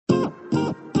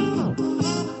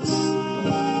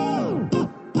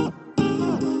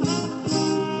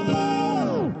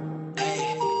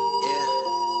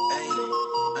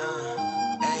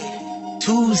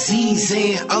Two Z's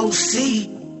and OC.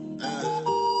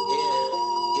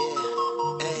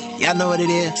 Y'all know what it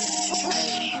is.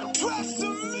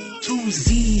 Two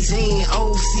Z's and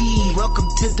OC. Welcome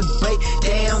to the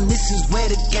breakdown. This is where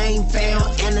the game found.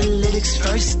 Analytics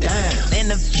first down.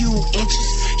 In a few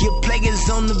inches, your players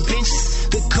on the benches.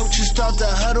 The coaches start to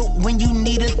huddle when you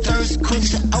need a thirst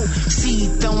quencher.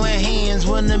 OC throwing hands,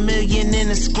 $1 million in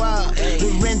the squad.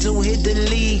 Lorenzo hit the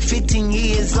league, 15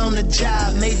 years on the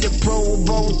job. Made the Pro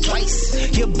Bowl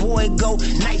twice. Your boy go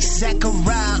nice.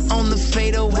 Zachariah on the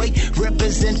fadeaway.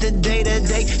 Represent the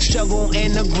day-to-day struggle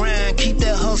and the grind. Keep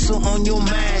the hustle on your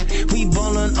mind. We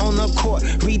ballin' on the court.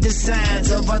 Read the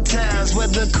signs of our times,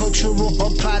 whether cultural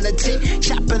or politic.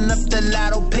 Chopping up the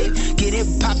lotto pit. Get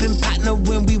it poppin', partner,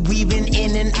 when we weaving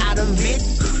in and out of it.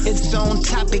 It's on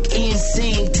topic,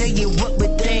 insane. Tell you what we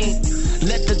think.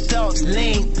 Let the thoughts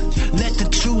link. Let the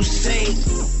truth sink.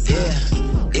 Yeah.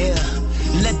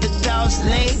 Let the thoughts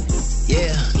link.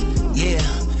 Yeah.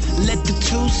 Let the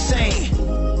truth sink.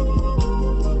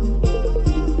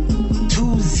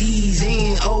 Two Z's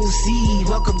and OC.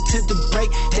 Welcome to the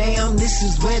breakdown. This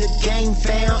is where the game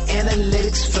found.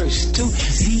 Analytics first. Two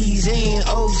Z's and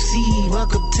OC.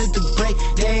 Welcome to the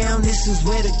breakdown. This is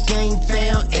where the game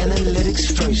found.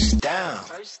 Analytics first down.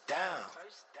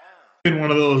 Been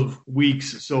one of those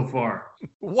weeks so far.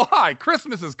 Why?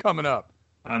 Christmas is coming up.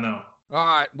 I know. All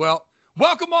right. Well,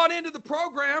 welcome on into the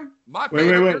program.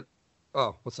 Wait.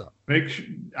 Oh, what's up?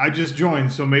 I just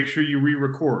joined, so make sure you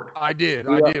re-record. I did.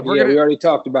 We already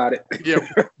talked about it. Yeah,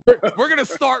 we're going to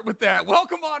start with that.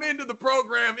 Welcome on into the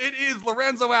program. It is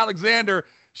Lorenzo Alexander,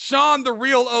 Sean the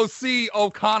Real OC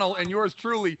O'Connell, and yours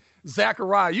truly,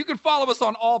 Zachariah. You can follow us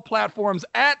on all platforms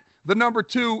at the number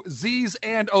 2 Z's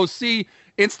and OC,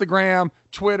 Instagram,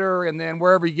 Twitter, and then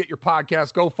wherever you get your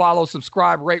podcasts. Go follow,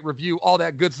 subscribe, rate, review, all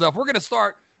that good stuff. We're going to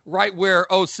start right where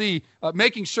OC,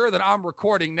 making sure that I'm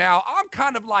recording. Now, I'm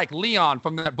kind of like Leon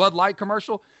from that Bud Light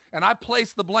commercial, and I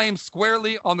place the blame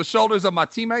squarely on the shoulders of my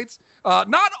teammates.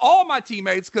 Not all my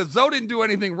teammates, because Zoe didn't do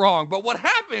anything wrong. But what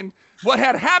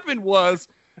had happened was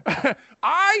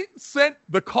I sent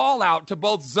the call out to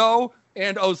both Zoe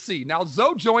and OC. Now,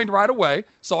 Zoe joined right away,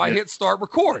 so I hit start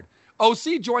record.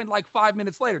 OC joined like 5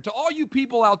 minutes later. To all you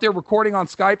people out there recording on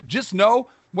Skype, just know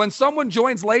when someone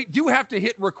joins late, you have to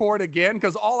hit record again,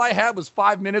 because all I had was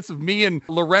 5 minutes of me and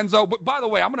Lorenzo. But by the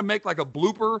way, I'm going to make like a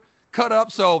blooper cut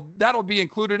up, so that'll be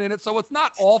included in it. So it's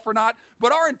not all for naught,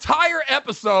 but our entire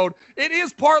episode, it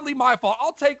is partly my fault.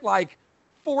 I'll take like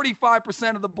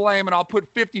 45% of the blame, and I'll put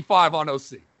 55 on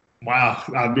OC. Wow.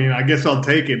 I mean, I guess I'll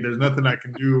take it. There's nothing I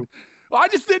can do. Well, I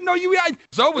just didn't know you.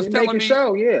 Zoe was telling me.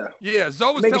 Yeah,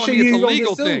 Zoe was telling me it's a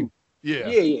legal thing.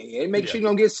 Yeah. Make sure you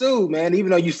don't get sued, man.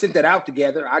 Even though you sent that out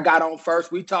together, I got on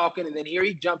first. We talking, and then here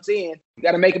he jumps in. You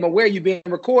got to make him aware you're being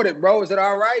recorded, bro. Is it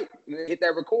all right? Hit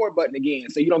that record button again,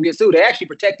 so you don't get sued. They're actually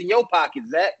protecting your pockets,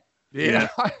 Zach. Yeah.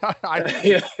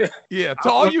 Yeah. To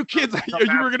all you kids,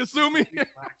 you were gonna sue me.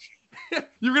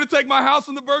 You're gonna take my house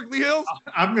in the Berkeley Hills.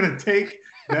 I'm gonna take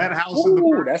that house in the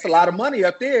Berkeley. That's a lot of money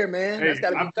up there, man. Hey, that's got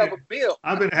to be tough to build.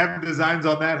 I've been having designs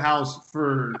on that house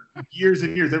for years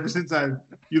and years. Ever since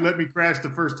you let me crash the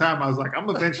first time, I was like, I'm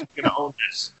eventually gonna own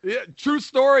this. Yeah, true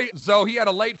story. So he had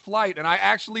a late flight, and I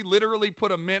actually literally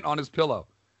put a mint on his pillow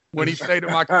when he stayed at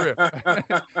my crib.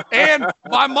 And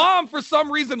my mom, for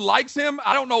some reason, likes him.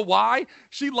 I don't know why.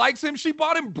 She likes him. She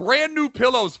bought him brand new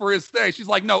pillows for his stay. She's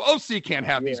like, no, OC can't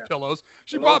have these pillows.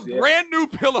 She bought brand new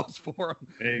pillows for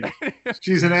him. Hey,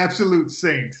 she's an absolute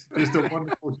saint. Just a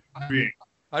wonderful human being.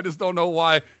 I just don't know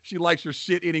why she likes your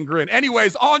shit-eating grin.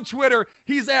 Anyways, on Twitter,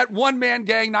 he's at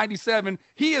OneManGang97.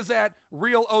 He is at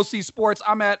Real OC Sports.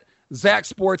 I'm at Zach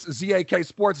Sports, ZAK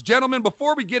Sports. Gentlemen,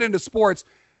 before we get into sports,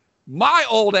 my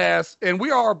old ass, and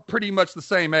we are pretty much the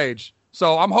same age,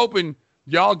 so I'm hoping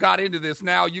y'all got into this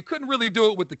now. You couldn't really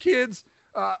do it with the kids.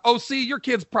 OC, your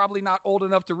kid's probably not old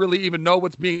enough to really even know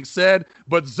what's being said,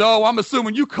 but Zoe, I'm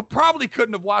assuming you probably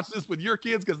couldn't have watched this with your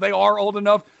kids because they are old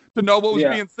enough to know what was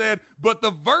being said. But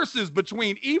the verses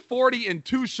between E40 and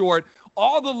Too Short,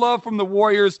 all the love from the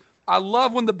Warriors. I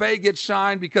love when the Bay gets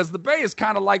shine, because the Bay is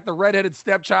kind of like the redheaded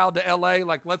stepchild to LA.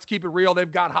 Like, let's keep it real.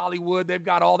 They've got Hollywood. They've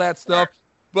got all that stuff.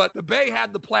 But the Bay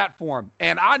had the platform,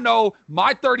 and I know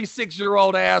my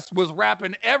 36-year-old ass was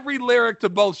rapping every lyric to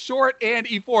both Short and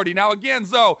E40. Now, again,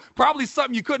 Zoe, probably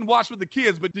something you couldn't watch with the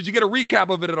kids, but did you get a recap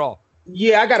of it at all?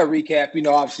 Yeah, I got a recap,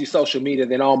 obviously social media,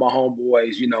 then all my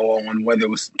homeboys, on whether it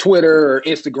was Twitter or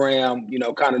Instagram,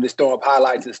 kind of just throwing up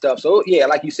highlights and stuff. So, yeah,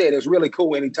 like you said, it's really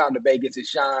cool anytime the Bay gets its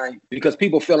shine, because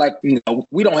people feel like,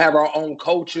 we don't have our own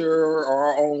culture or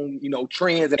our own,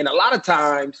 trends. And a lot of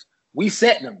times, we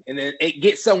setting them, and then it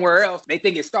gets somewhere else. They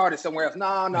think it started somewhere else.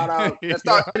 No. Let's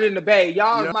start it in the Bay.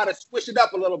 Y'all might have switched it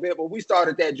up a little bit, but we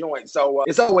started that joint. So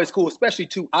it's always cool, especially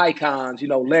two icons,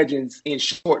 legends in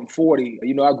short and 40.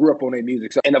 I grew up on their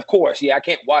music. So, and of course, I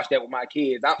can't watch that with my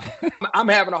kids. I'm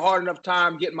having a hard enough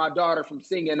time getting my daughter from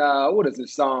singing, what is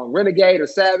this song? Renegade or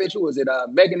Savage? Who was it?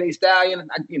 Megan Thee Stallion?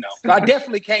 So I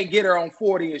definitely can't get her on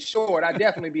 40 and short. I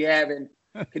definitely be having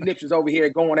conniptions over here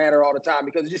going at her all the time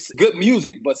because it's just good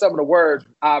music, but some of the words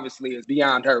obviously is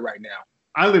beyond her right now.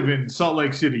 I live in Salt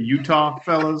Lake City, Utah,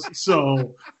 fellas.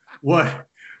 So what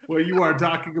you are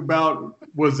talking about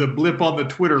was a blip on the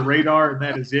Twitter radar, and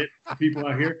that is it for people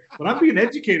out here. But I'm being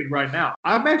educated right now.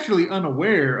 I'm actually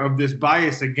unaware of this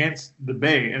bias against the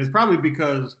Bay, and it's probably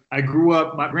because I grew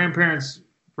up, my grandparents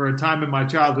for a time in my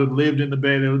childhood lived in the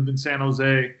Bay. They lived in San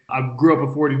Jose. I grew up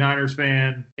a 49ers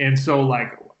fan, and so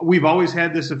we've always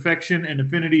had this affection and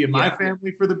affinity in my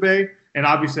family for the Bay. And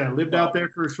obviously I lived out there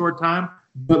for a short time.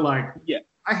 But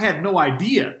I had no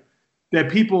idea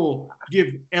that people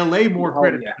give LA more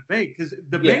credit than the Bay, because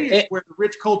the Bay is where the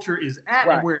rich culture is at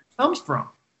and where it comes from.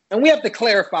 And we have to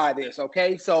clarify this,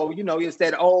 okay? So, it's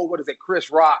that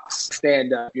Chris Rock's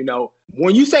stand-up,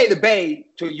 When you say the Bay,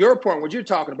 to your point, what you're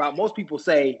talking about, most people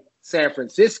say San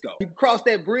Francisco. You cross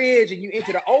that bridge and you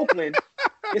enter the Oakland,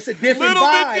 it's a different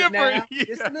vibe now. Yeah.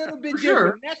 It's a little bit different.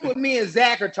 Sure. That's what me and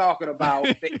Zach are talking about,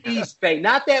 the East Bay.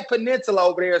 Not that peninsula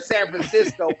over there in San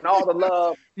Francisco and all the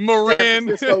love. Marin. San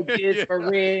Francisco kids,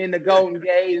 Marin, the Golden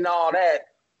Gate and all that.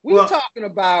 We're talking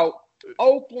about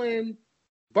Oakland,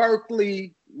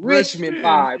 Berkeley, Richmond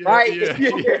vibe, right?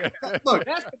 Yeah. Look,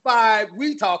 that's the vibe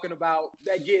we talking about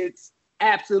that gets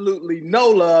absolutely no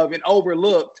love and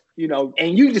overlooked,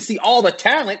 and you just see all the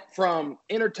talent from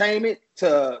entertainment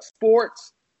to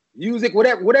sports, music,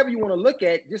 whatever you want to look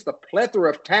at, just a plethora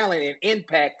of talent and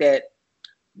impact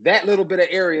that little bit of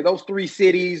area, those three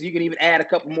cities, you can even add a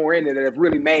couple more in there that have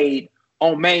really made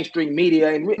on mainstream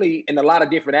media and really in a lot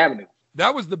of different avenues.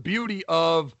 That was the beauty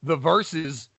of the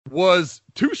Versus, was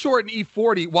Too Short and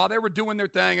E40 while they were doing their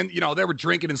thing, and they were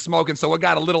drinking and smoking, so it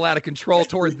got a little out of control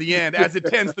towards the end, as it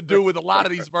tends to do with a lot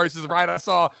of these verses, right? I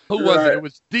saw, who was it? It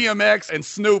was DMX and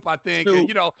Snoop, I think.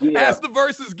 Snoop, and, as the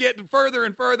verses get further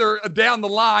and further down the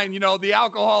line, the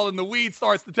alcohol and the weed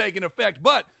starts to take an effect.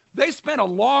 But they spent a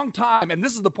long time, and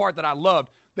this is the part that I loved,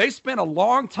 they spent a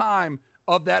long time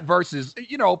of that verses,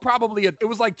 probably it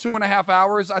was like 2.5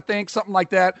 hours, I think, something like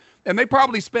that. And they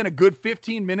probably spent a good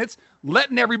 15 minutes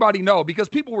letting everybody know, because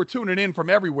people were tuning in from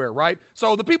everywhere, right?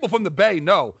 So the people from the Bay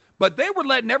know, but they were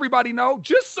letting everybody know,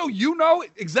 just so you know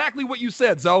exactly what you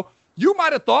said, Zoe. You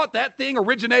might have thought that thing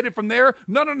originated from there.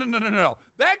 No.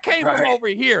 That came from over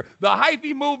here. The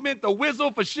hyphy movement, the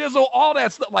whizzle for shizzle, all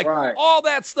that stuff. All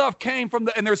that stuff came from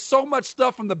and there's so much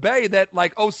stuff from the Bay that,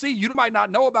 OC, you might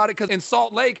not know about it, because in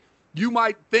Salt Lake, you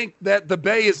might think that the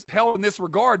Bay is held in this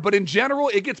regard, but in general,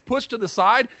 it gets pushed to the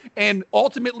side, and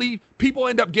ultimately, people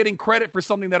end up getting credit for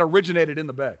something that originated in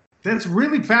the Bay. That's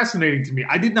really fascinating to me.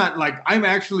 I did not, I'm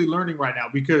actually learning right now,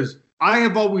 because I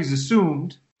have always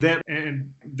assumed that,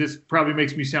 and this probably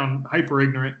makes me sound hyper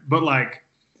ignorant, but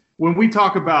when we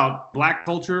talk about Black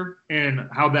culture and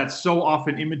how that's so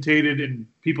often imitated and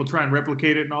people try and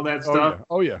replicate it and all that stuff.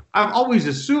 Oh yeah. I've always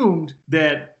assumed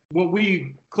that what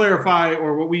we clarify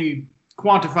or what we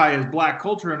quantify as Black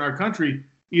culture in our country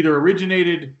either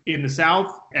originated in the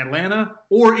South, Atlanta,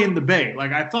 or in the Bay.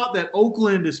 I thought that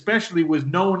Oakland especially was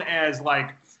known as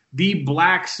the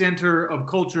Black center of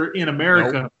culture in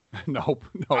America. Nope.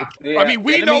 Yeah. I mean,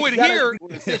 we know it here.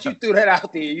 Since you threw that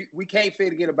out there, we can't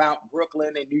forget about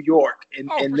Brooklyn and New York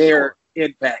and their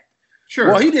impact. Sure.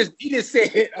 Well, he just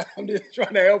said, I'm just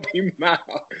trying to help him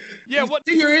out. Yeah.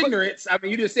 To your ignorance, I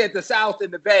mean, you just said the South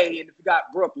and the Bay, and you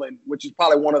forgot Brooklyn, which is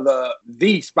probably one of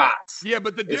the spots. Yeah,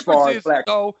 but the difference is,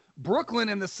 though, Brooklyn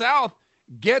in the South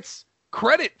gets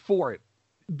credit for it.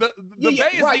 The Bay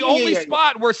is the only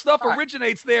spot where stuff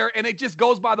originates there, and it just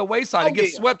goes by the wayside. It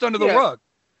gets swept under the rug.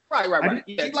 Right.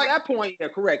 Yeah, to that point,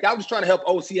 correct. I was trying to help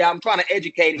OC out. I'm trying to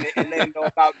educate him and let him know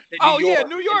about New York.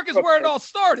 New York is where it all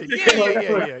started.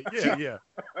 Yeah.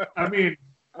 I mean,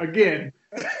 again,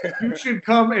 you should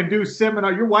come and do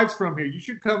seminar. Your wife's from here. You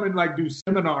should come and do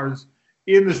seminars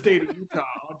in the state of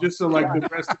Utah, just so the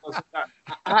rest of us.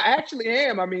 I actually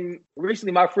am. I mean,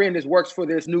 recently my friend works for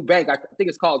this new bank. I think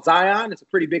it's called Zion. It's a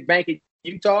pretty big bank in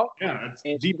Utah. Yeah,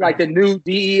 it's the new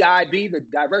DEIB, the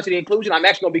diversity inclusion. I'm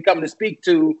actually going to be coming to speak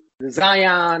to the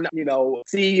Zion,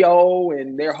 CEO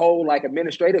and their whole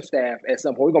administrative staff at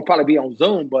some point. We're going to probably be on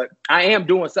Zoom, but I am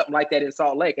doing something like that in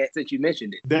Salt Lake since you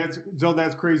mentioned it.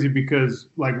 That's crazy, because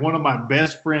one of my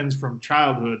best friends from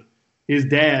childhood, his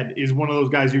dad is one of those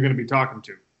guys you're going to be talking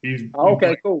to.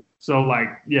 Okay, cool. So, like,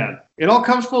 yeah, it all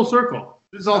comes full circle.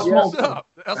 This is all small.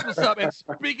 That's what's up. And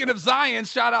speaking of Zion,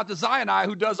 shout out to Zion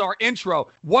who does our intro.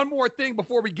 One more thing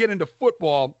before we get into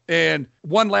football, and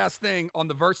one last thing on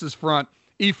the versus front.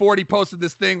 E40 posted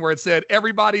this thing where it said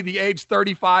everybody the age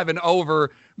 35 and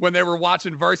over when they were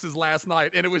watching versus last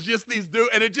night. And it was just these dudes,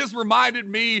 and it just reminded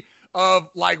me of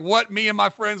like what me and my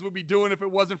friends would be doing if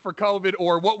it wasn't for COVID,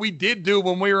 or what we did do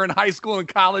when we were in high school and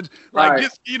college, like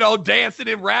just, dancing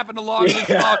and rapping along this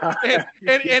song. And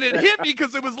it hit me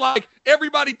because it was like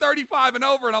everybody 35 and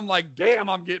over. And I'm like, damn,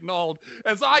 I'm getting old.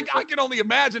 And so I can only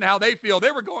imagine how they feel.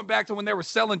 They were going back to when they were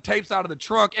selling tapes out of the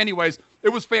trunk. Anyways, it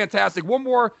was fantastic. One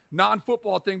more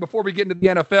non-football thing before we get into the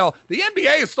NFL. The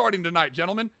NBA is starting tonight,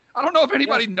 gentlemen. I don't know if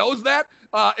anybody knows that.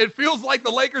 It feels like the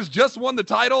Lakers just won the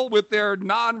title with their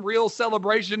non-real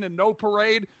celebration and no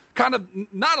parade. Kind of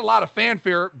not a lot of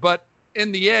fanfare, but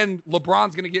in the end,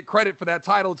 LeBron's going to get credit for that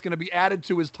title. It's going to be added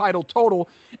to his title total.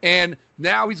 And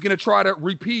now he's going to try to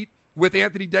repeat with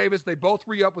Anthony Davis. They both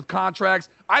re-up with contracts.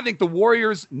 I think the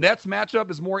Warriors-Nets matchup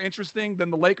is more interesting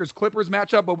than the Lakers-Clippers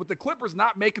matchup. But with the Clippers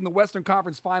not making the Western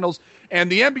Conference Finals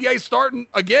and the NBA starting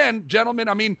again, gentlemen,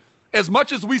 I mean, as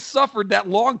much as we suffered that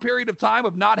long period of time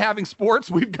of not having sports,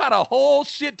 we've got a whole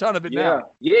shit ton of it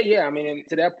now. Yeah. I mean,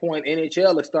 to that point,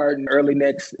 NHL is starting early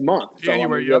next month.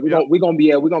 January, so, we're gonna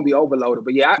be overloaded.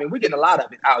 But yeah, I mean, we're getting a lot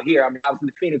of it out here. I mean, obviously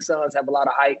the Phoenix Suns have a lot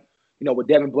of hype, with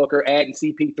Devin Booker adding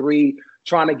CP3,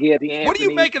 trying to get the Anthony. What do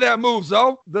you make of that move,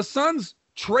 Zoe? The Suns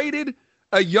traded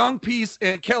a young piece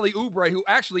in Kelly Oubre, who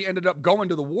actually ended up going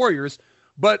to the Warriors.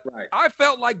 But I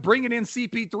felt like bringing in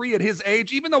CP3 at his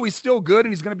age, even though he's still good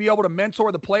and he's going to be able to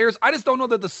mentor the players, I just don't know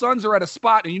that the Suns are at a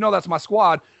spot, and that's my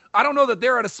squad. I don't know that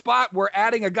they're at a spot where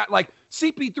adding a guy like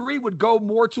CP3 would go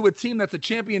more to a team that's a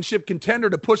championship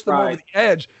contender to push them over the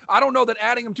edge. I don't know that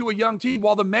adding him to a young team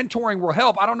while the mentoring will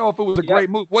help. I don't know if it was a great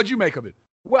move. What'd you make of it?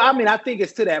 Well, I mean, I think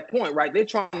it's to that point, right? They're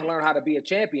trying to learn how to be a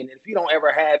champion. And if you don't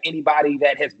ever have anybody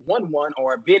that has won one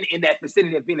or been in that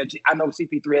vicinity of being I know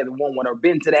CP3 hasn't won one or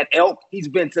been to that elk. He's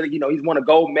been to, he's won a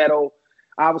gold medal.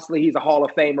 Obviously, he's a Hall of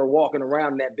Famer walking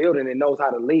around in that building and knows how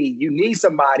to lead. You need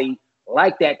somebody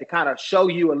like that to kind of show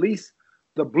you at least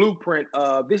the blueprint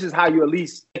of this is how you at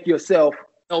least make yourself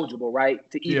eligible, right?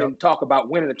 To even talk about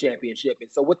winning a championship.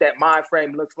 And so what that mind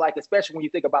frame looks like, especially when you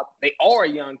think about they are a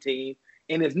young team,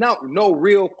 and there's no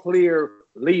real clear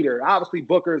leader. Obviously,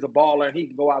 Booker is a baller, and he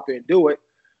can go out there and do it.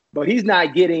 But he's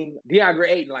not getting DeAndre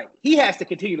Ayton. Like, he has to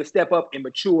continue to step up and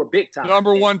mature big time.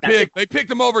 Number one pick. They picked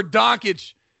him over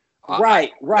Doncic.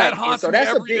 Right. And so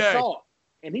that's a big thought.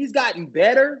 And he's gotten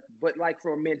better, but, like,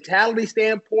 from a mentality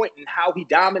standpoint and how he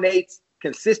dominates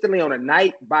consistently on a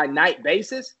night-by-night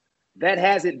basis, that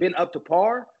hasn't been up to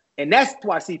par. And that's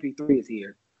why CP3 is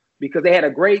here. Because they had a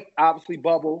great, obviously,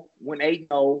 bubble when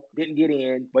 8-0 didn't get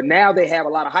in. But now they have a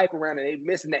lot of hype around and they're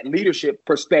missing that leadership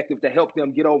perspective to help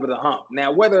them get over the hump.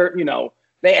 Now, whether,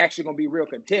 they actually going to be real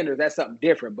contenders, that's something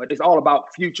different. But it's all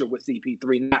about future with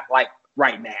CP3, not like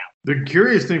right now. The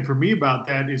curious thing for me about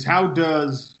that is how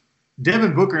does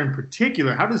Devin Booker in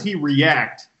particular, how does he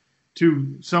react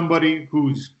to somebody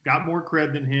who's got more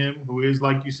cred than him, who is,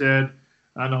 like you said,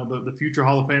 I know the future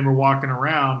Hall of Famer walking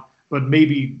around, but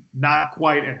maybe not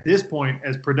quite at this point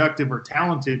as productive or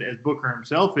talented as Booker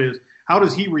himself is. How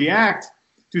does he react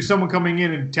to someone coming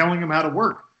in and telling him how to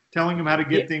work, telling him how to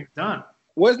get things done?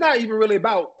 Well, it's not even really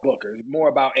about Booker. It's more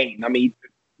about Ayton. I mean,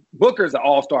 Booker's an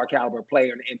all-star caliber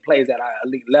player and plays at an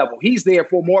elite level. He's there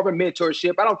for more of a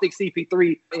mentorship. I don't think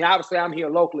CP3, obviously I'm here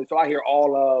locally, so I hear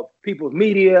all of people's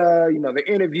media, the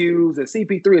interviews, and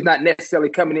CP3 is not necessarily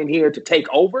coming in here to take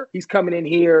over. He's coming in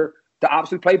here to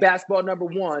obviously play basketball, number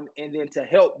one, and then to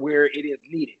help where it is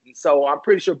needed. And so I'm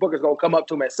pretty sure Booker's going to come up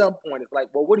to him at some point. It's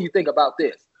like, well, what do you think about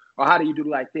this? Or how do you do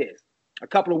like this? A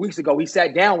couple of weeks ago, he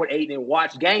sat down with Ayton and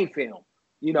watched game film.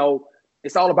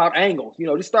 It's all about angles,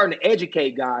 just starting to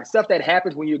educate guys, stuff that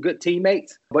happens when you're good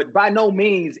teammates. But by no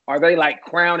means are they like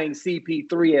crowning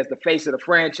CP3 as the face of the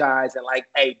franchise and like,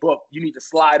 hey, Book, you need to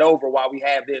slide over while we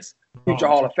have this future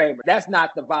Hall of Famer. That's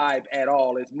not the vibe at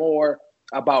all. It's more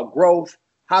about growth.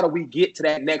 How do we get to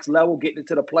that next level, getting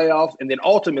into the playoffs? And then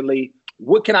ultimately,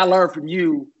 what can I learn from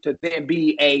you to then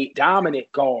be a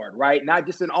dominant guard, right? Not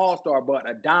just an all-star, but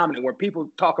a dominant. Where people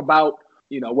talk about,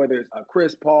 whether it's a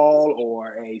Chris Paul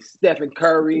or a Stephen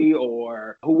Curry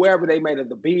or whoever they made of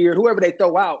the beard, whoever they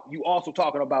throw out, you also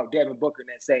talking about Devin Booker in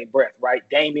that same breath, right?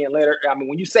 Damian Lillard. I mean,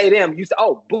 when you say them, you say,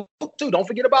 oh, Book too. Don't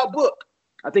forget about Book.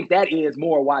 I think that is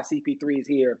more why CP3 is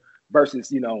here versus,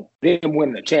 them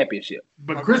winning a championship.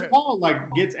 But Chris Paul,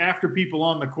 gets after people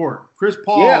on the court. Chris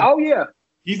Paul. Yeah, oh, yeah.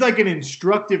 he's like an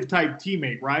instructive type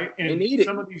teammate, right? And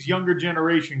some of these younger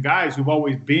generation guys who've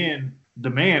always been the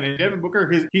man, and Devin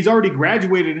Booker, he's already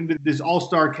graduated into this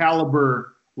all-star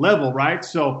caliber level, right?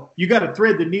 So you got to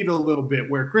thread the needle a little bit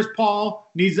where Chris Paul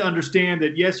needs to understand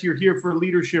that, yes, you're here for a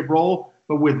leadership role,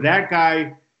 but with that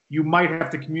guy, you might have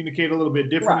to communicate a little bit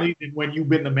differently than when you've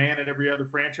been the man at every other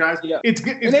franchise. Yeah. It's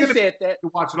going to be to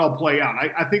watch it all play out.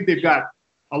 I think they've got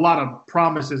a lot of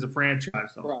promise as a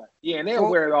franchise. Though. Right. Yeah, and they're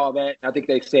aware of all that. I think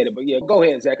they've said it. But, yeah, go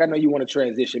ahead, Zach. I know you want to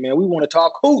transition, man. We want to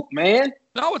talk hoop, man.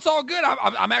 No, it's all good.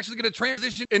 I'm actually going to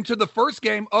transition into the first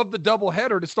game of the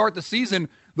doubleheader to start the season.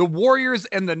 The Warriors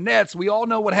and the Nets. We all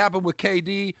know what happened with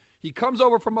KD. He comes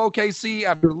over from OKC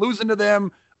after losing to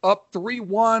them, up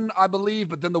 3-1, I believe.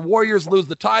 But then the Warriors lose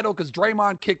the title because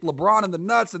Draymond kicked LeBron in the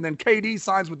nuts, and then KD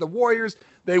signs with the Warriors.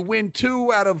 They win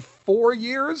 2 out of 4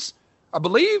 years, I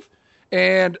believe.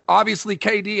 And obviously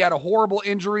KD had a horrible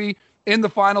injury in the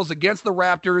finals against the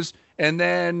Raptors, and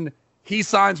then he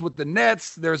signs with the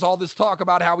Nets. There's all this talk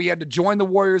about how he had to join the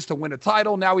Warriors to win a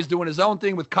title. Now he's doing his own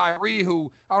thing with Kyrie, who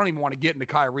I don't even want to get into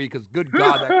Kyrie because, good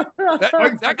God,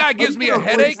 that guy gives me a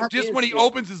headache just when he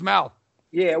opens his mouth.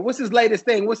 Yeah, what's his latest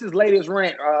thing? What's his latest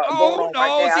rant?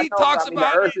 He talks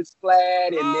about the earth is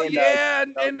flat,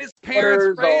 and his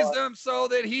parents raised him so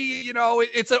that he,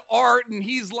 it's an art, and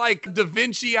he's like Da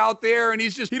Vinci out there, and he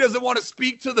doesn't want to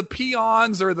speak to the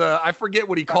peons or I forget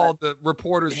what he called the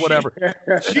reporters, whatever.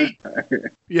 Sheep.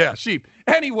 Yeah, sheep.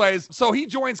 Anyways, so he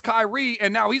joins Kyrie,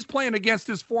 and now he's playing against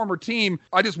his former team.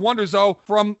 I just wonder, though,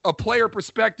 from a player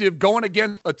perspective, going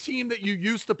against a team that you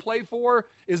used to play for,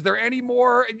 is there any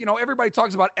more, everybody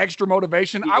talks about extra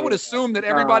motivation. Yeah. I would assume that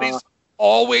everybody's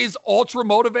always ultra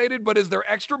motivated, but is there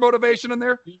extra motivation in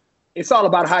there? It's all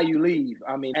about how you leave.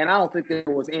 I mean, and I don't think there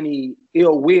was any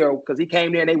ill will because he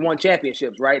came there and they won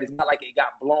championships, right? It's not like it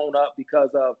got blown up because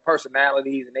of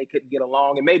personalities and they couldn't get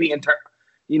along. And maybe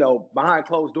behind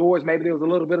closed doors, maybe there was a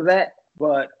little bit of that.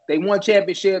 But they won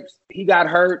championships. He got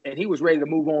hurt, and he was ready to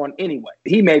move on anyway.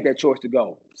 He made that choice to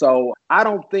go. So I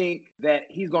don't think that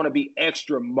he's going to be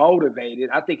extra motivated.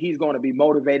 I think he's going to be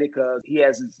motivated because he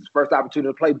has his first opportunity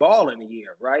to play ball in a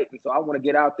year, right? And so I want to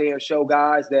get out there and show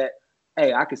guys that,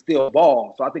 hey, I can still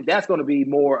ball. So I think that's going to be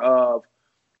more of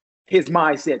his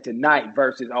mindset tonight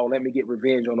versus, let me get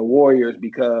revenge on the Warriors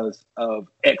because of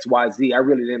X, Y, Z. I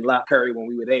really didn't like Curry when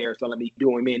we were there, so let me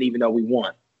do him in even though we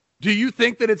won. Do you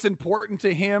think that it's important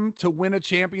to him to win a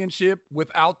championship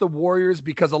without the Warriors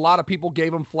because a lot of people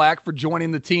gave him flack for joining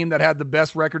the team that had the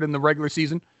best record in the regular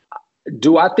season?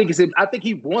 Do I think I think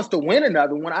he wants to win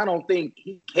another one. I don't think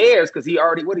he cares because he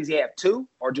already, what does he have, 2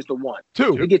 or just a 1?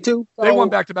 2. He get 2? They won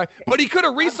back-to-back. But he could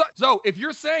have re-signed. So if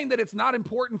you're saying that it's not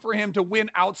important for him to win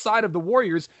outside of the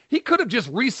Warriors, he could have just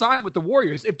re-signed with the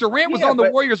Warriors. If Durant was on the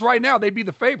Warriors right now, they'd be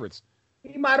the favorites.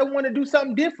 He might have wanted to do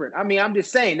something different. I mean, I'm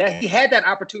just saying that he had that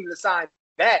opportunity to sign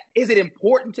that. Is it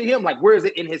important to him? Like, where is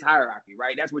it in his hierarchy,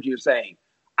 right? That's what you're saying.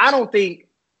 I don't think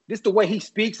just the way he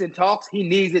speaks and talks, he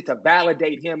needs it to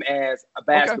validate him as a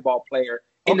basketball player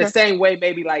in the same way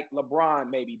maybe like LeBron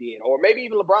maybe did, or maybe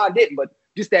even LeBron didn't, but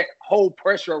just that whole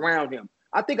pressure around him.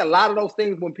 I think a lot of those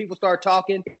things, when people start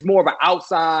talking, it's more of an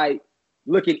outside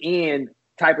looking in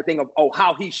type of thing of,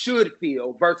 how he should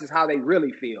feel versus how they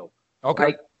really feel. Okay.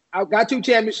 Like, I've got 2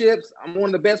 championships. I'm one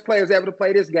of the best players ever to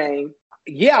play this game.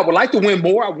 Yeah, I would like to win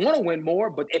more. I want to win more.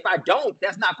 But if I don't,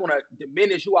 that's not going to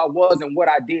diminish who I was and what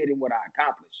I did and what I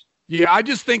accomplished. Yeah, I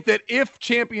just think that if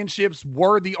championships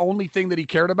were the only thing that he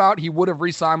cared about, he would have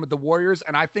re-signed with the Warriors.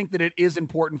 And I think that it is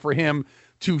important for him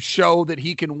to show that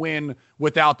he can win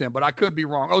without them. But I could be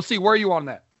wrong. OC, where are you on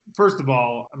that? First of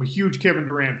all, I'm a huge Kevin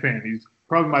Durant fan. He's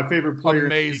probably my favorite player.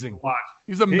 Amazing. To watch.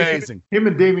 He's amazing. Him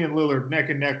and Damian Lillard neck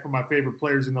and neck for my favorite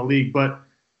players in the league. But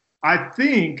I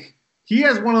think he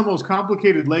has one of the most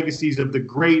complicated legacies of the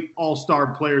great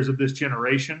all-star players of this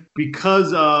generation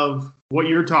because of what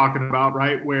you're talking about,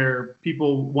 right? Where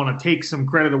people want to take some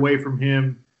credit away from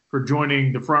him for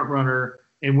joining the front runner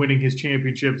and winning his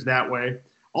championships that way.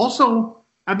 Also,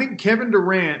 I think Kevin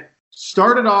Durant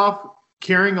started off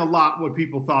caring a lot what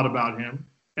people thought about him.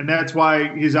 And that's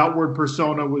why his outward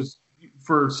persona was,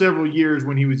 for several years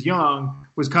when he was young,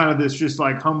 was kind of this just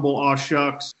like humble, aw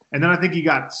shucks. And then I think he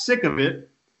got sick of it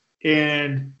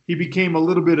and he became a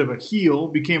little bit of a heel,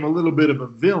 became a little bit of a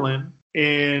villain,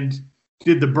 and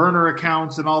did the burner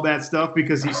accounts and all that stuff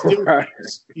because he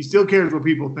still cares what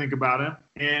people think about him.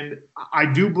 And I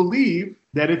do believe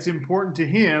that it's important to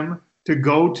him to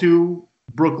go to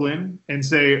Brooklyn and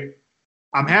say,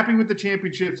 I'm happy with the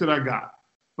championships that I got,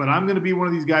 but I'm going to be one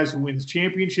of these guys who wins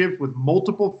championships with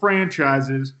multiple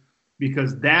franchises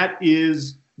because that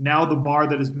is now the bar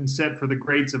that has been set for the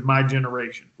greats of my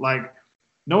generation. Like,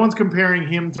 No one's comparing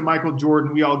him to Michael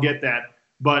Jordan. We all get that.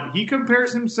 But he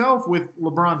compares himself with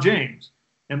LeBron James.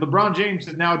 And LeBron James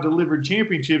has now delivered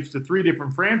championships to 3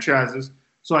 different franchises.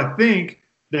 So I think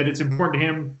that it's important to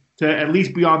him to at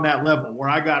least be on that level where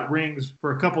I got rings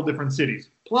for a couple different cities.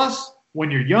 Plus, when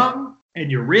you're young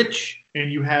and you're rich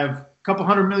and you have a couple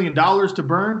 $100 million to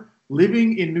burn,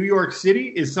 living in New York City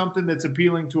is something that's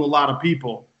appealing to a lot of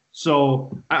people.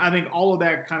 So I think all of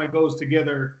that kind of goes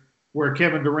together where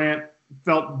Kevin Durant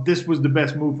felt this was the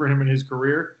best move for him in his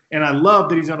career. And I love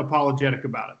that he's unapologetic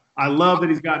about it. I love that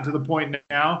he's gotten to the point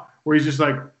now where he's just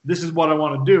like, this is what I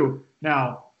want to do.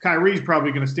 Now, Kyrie's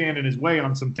probably going to stand in his way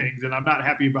on some things, and I'm not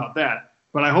happy about that.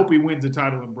 But I hope he wins a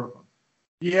title in Brooklyn.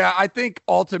 Yeah, I think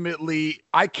ultimately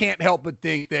I can't help but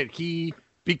think that he,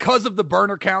 because of the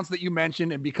burner counts that you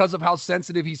mentioned and because of how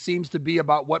sensitive he seems to be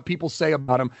about what people say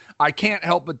about him, I can't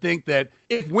help but think that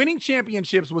if winning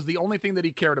championships was the only thing that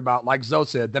he cared about, like Zoe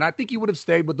said, then I think he would have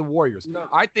stayed with the Warriors. No,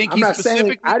 I think I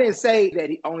didn't say that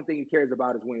the only thing he cares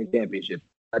about is winning championships.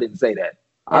 I didn't say that.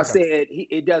 Okay. I said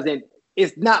it doesn't.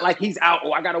 It's not like he's out,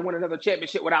 I got to win another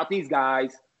championship without these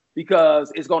guys because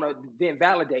it's going to then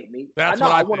validate me. That's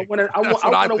what I want to win.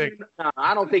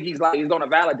 I don't think he's going to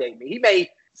validate me. He may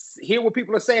hear what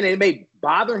people are saying and it may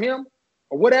bother him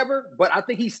or whatever, but I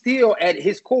think he's still at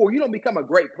his core. You don't become a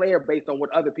great player based on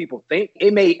what other people think.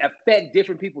 It may affect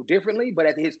different people differently, but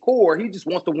at his core, he just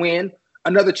wants to win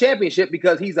another championship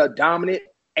because he's a dominant,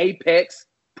 apex,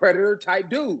 predator type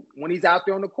dude when he's out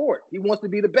there on the court. He wants to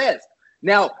be the best.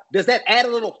 Now, does that add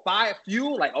a little fire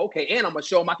fuel? Like, okay, and I'm going to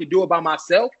show him I can do it by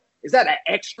myself. Is that an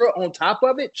extra on top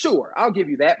of it? Sure, I'll give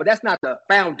you that, but that's not the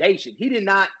foundation. He did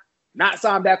not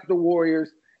sign back with the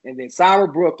Warriors and then sign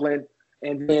with Brooklyn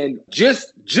and then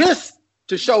just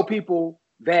to show people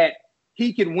that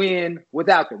he can win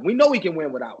without them. We know he can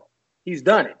win without them. He's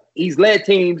done it. He's led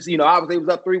teams, obviously he was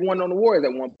up 3-1 on the Warriors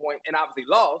at one point and obviously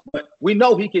lost, but we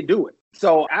know he can do it.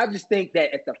 So I just think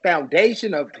that at the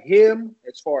foundation of him,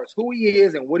 as far as who he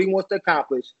is and what he wants to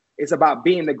accomplish, it's about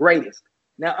being the greatest.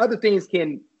 Now, other things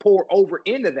can pour over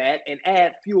into that and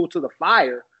add fuel to the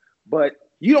fire, but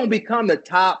you don't become the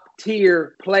top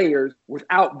tier players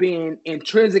without being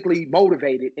intrinsically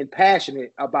motivated and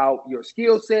passionate about your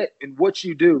skill set and what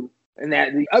you do. And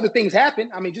that the other things happen.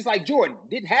 I mean, just like Jordan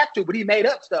didn't have to, but he made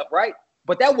up stuff, right?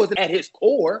 But that wasn't at his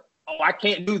core. Oh, I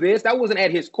can't do this. That wasn't at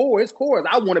his core. His core is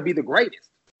I want to be the greatest.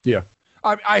 Yeah,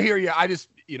 I hear you. I just,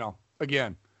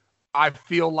 again, I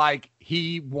feel like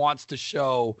he wants to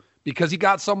show because he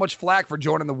got so much flack for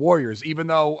joining the Warriors, even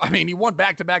though, he won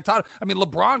back-to-back titles.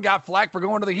 LeBron got flack for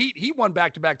going to the Heat. He won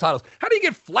back-to-back titles. How do you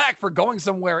get flack for going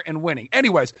somewhere and winning?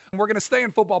 Anyways, we're going to stay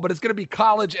in football, but it's going to be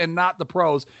college and not the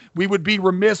pros. We would be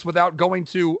remiss without going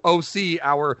to OC,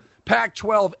 our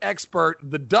Pac-12 expert.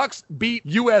 The Ducks beat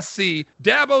USC.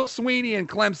 Dabo Swinney and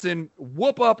Clemson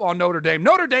whoop up on Notre Dame.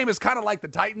 Notre Dame is kind of like the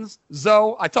Titans,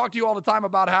 Zoe. I talk to you all the time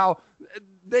about how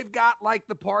they've got like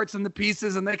the parts and the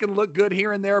pieces and they can look good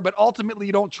here and there, but ultimately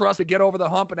you don't trust to get over the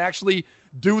hump and actually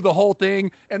do the whole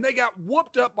thing. And they got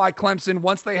whooped up by Clemson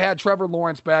once they had Trevor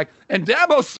Lawrence back. And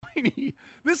Dabo Swinney,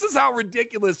 this is how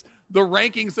ridiculous the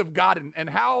rankings have gotten and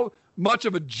how much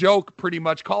of a joke pretty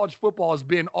much college football has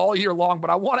been all year long. But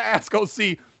I want to ask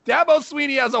OC, Dabo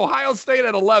Swinney has Ohio State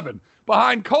at 11.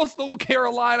 Behind Coastal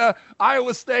Carolina,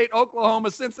 Iowa State, Oklahoma,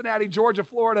 Cincinnati, Georgia,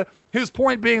 Florida. His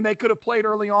point being they could have played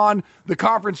early on. The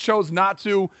conference chose not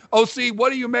to. OC, what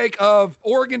do you make of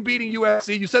Oregon beating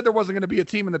USC? You said there wasn't going to be a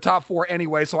team in the top 4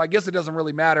 anyway, so I guess it doesn't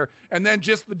really matter. And then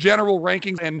just the general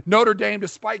rankings and Notre Dame,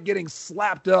 despite getting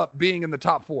slapped up, being in the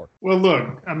top 4. Well,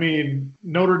 look,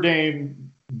 Notre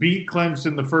Dame beat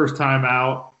Clemson the first time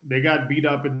out. They got beat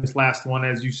up in this last one,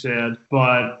 as you said,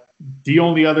 but the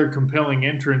only other compelling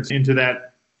entrance into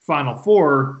that Final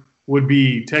Four would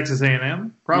be Texas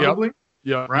A&M, probably. Yep.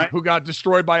 Yeah, right. Who got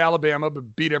destroyed by Alabama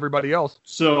but beat everybody else.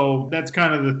 So that's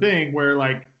kind of the thing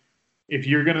where, if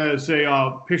you're going to say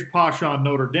pish-posh on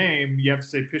Notre Dame, you have to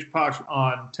say pish-posh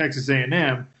on Texas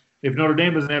A&M. If Notre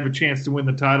Dame doesn't have a chance to win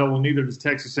the title, well, neither does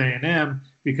Texas A&M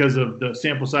because of the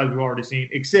sample size we've already seen.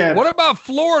 Except, what about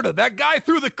Florida? That guy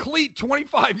threw the cleat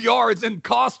 25 yards and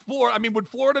cost Florida. Would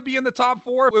Florida be in the top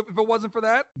 4 if it wasn't for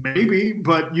that? Maybe,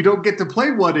 but you don't get to play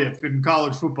what if in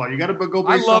college football. You got to go.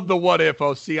 I love the what if,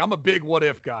 OC. I'm a big what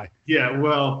if guy. Yeah,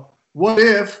 well, what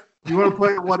if you want to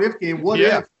play a what if game? What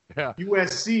if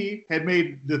USC had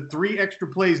made the 3 extra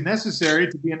plays necessary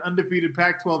to be an undefeated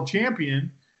Pac-12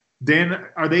 champion? Then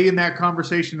are they in that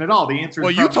conversation at all? The answer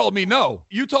is you told me no.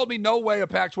 You told me no way a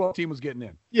Pac-12 team was getting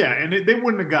in. Yeah, and they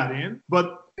wouldn't have got in,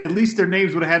 but at least their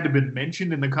names would have had to have been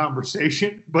mentioned in the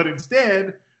conversation. But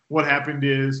instead, what happened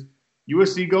is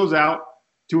USC goes out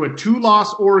to a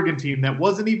 2-loss Oregon team that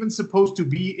wasn't even supposed to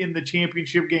be in the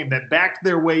championship game, that backed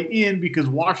their way in because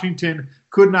Washington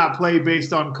could not play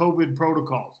based on COVID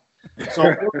protocols.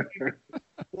 So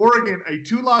Oregon, a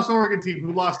 2-loss Oregon team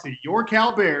who lost to your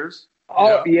Cal Bears.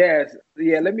 Oh, yes.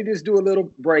 Yeah, let me just do a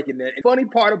little break in there. The funny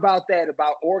part about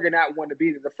Oregon not wanting to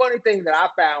be there, the funny thing that I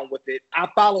found with it, I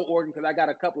follow Oregon because I got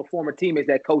a couple of former teammates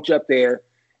that coach up there,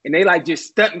 and they like just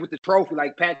stunting with the trophy,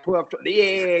 like Pac-12.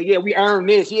 Yeah, we earned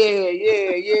this. Yeah.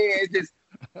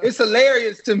 It's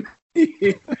hilarious to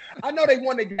me. I know they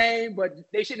won the game, but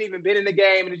they shouldn't even been in the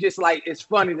game. And it's just like, it's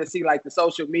funny to see like the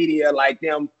social media, like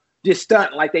them just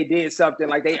stunting like they did something,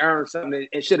 like they earned something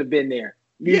and should have been there.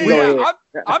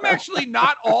 I'm actually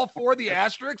not all for the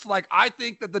asterisks. Like, I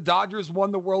think that the Dodgers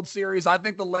won the World Series. I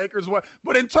think the Lakers won.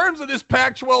 But in terms of this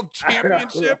Pac-12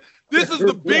 championship, this is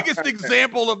the biggest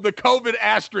example of the COVID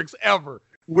asterisks ever.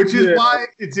 Which is why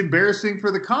it's embarrassing for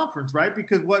the conference, right?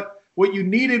 Because what you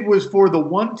needed was for the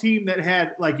one team that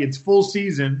had, like, its full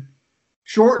season,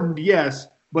 shortened, yes,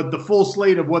 but the full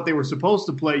slate of what they were supposed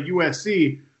to play,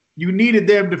 USC, you needed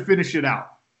them to finish it out.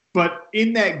 But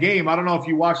in that game, I don't know if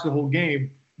you watched the whole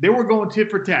game, they were going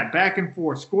tit for tat, back and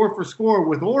forth, score for score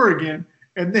with Oregon,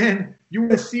 and then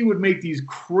USC would make these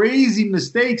crazy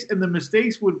mistakes, and the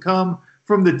mistakes would come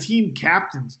from the team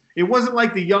captains. It wasn't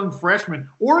like the young freshmen.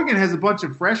 Oregon has a bunch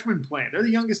of freshmen playing. They're the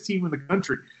youngest team in the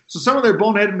country. So some of their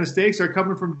boneheaded mistakes are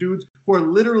coming from dudes who are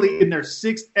literally in their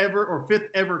 6th ever or 5th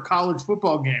ever college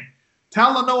football game.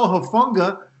 Talanoa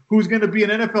Hufanga, who's going to be an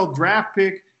NFL draft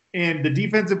pick and the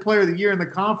defensive player of the year in the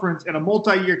conference and a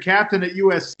multi-year captain at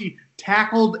USC,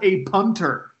 tackled a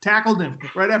punter, tackled him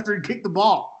right after he kicked the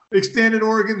ball, extended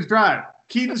Oregon's drive.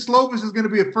 Keaton Slovis is going to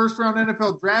be a first-round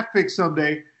NFL draft pick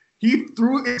someday. He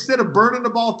threw, instead of burning the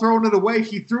ball, throwing it away,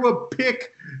 he threw a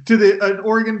pick to an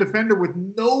Oregon defender with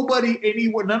nobody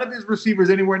anywhere, none of his receivers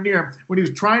anywhere near him when he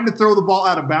was trying to throw the ball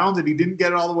out of bounds, and he didn't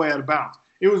get it all the way out of bounds.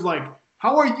 It was like,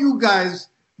 how are you guys,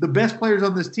 the best players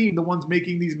on this team, the ones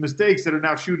making these mistakes that are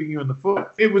now shooting you in the foot?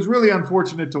 It was really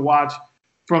unfortunate to watch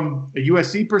from a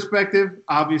USC perspective,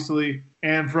 obviously,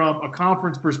 and from a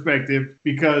conference perspective,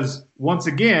 because once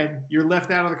again, you're left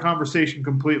out of the conversation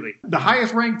completely. The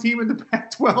highest ranked team in the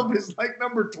Pac-12 is like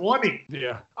number 20.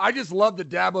 Yeah. I just love that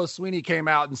Dabo Swinney came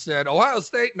out and said, Ohio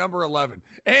State, number 11,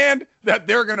 and that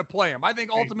they're going to play them. I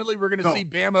think ultimately we're going to see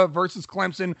Bama versus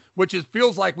Clemson, which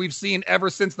feels like we've seen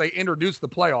ever since they introduced the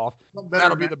playoff.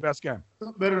 That'll be the best game.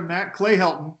 Better than that, Clay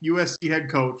Helton, USC head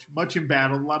coach, much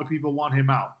embattled. A lot of people want him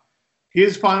out.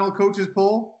 His final coach's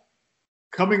poll,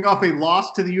 coming off a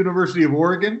loss to the University of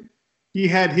Oregon, he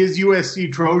had his USC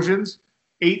Trojans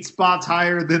 8 spots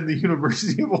higher than the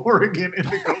University of Oregon in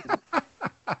the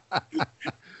coach.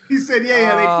 He said, they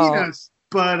beat us,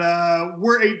 but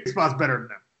we're 8 spots better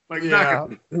than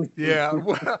them.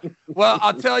 Well,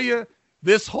 I'll tell you,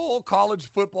 this whole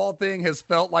college football thing has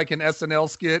felt like an SNL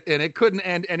skit, and it couldn't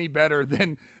end any better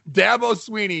than Dabo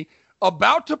Swinney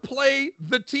about to play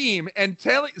the team and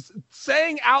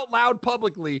saying out loud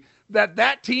publicly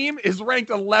that team is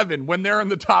ranked 11 when they're in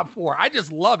the top 4. I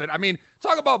just love it. I mean,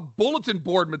 talk about bulletin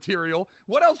board material.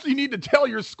 What else do you need to tell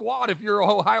your squad if you're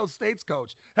Ohio State's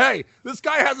coach? Hey, this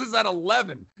guy has us at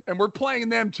 11, and we're playing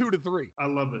them 2-3. I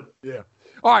love it. Yeah.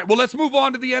 All right, well, let's move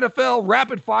on to the NFL.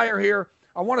 Rapid fire here.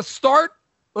 I want to start.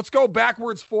 Let's go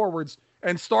backwards, forwards,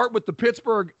 and start with the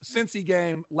Pittsburgh-Cincy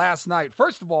game last night.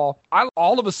 First of all,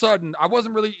 all of a sudden, I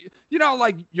wasn't really,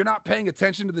 like you're not paying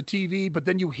attention to the TV, but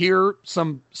then you hear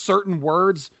some certain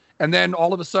words, and then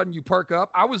all of a sudden you perk up.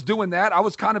 I was doing that. I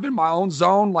was kind of in my own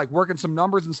zone, like working some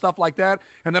numbers and stuff like that.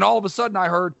 And then all of a sudden I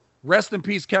heard, rest in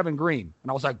peace, Kevin Greene.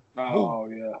 And I was like, oh,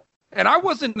 yeah. And I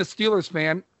wasn't a Steelers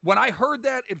fan. When I heard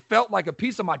that, it felt like a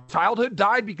piece of my childhood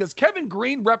died, because Kevin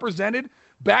Greene represented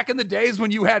back in the days when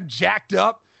you had jacked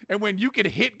up and when you could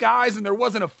hit guys and there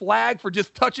wasn't a flag for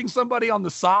just touching somebody on the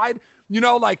side.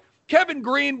 Like Kevin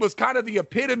Greene was kind of the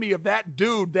epitome of that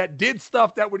dude that did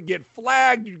stuff that would get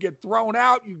flagged, you'd get thrown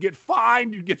out, you'd get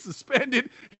fined, you'd get suspended.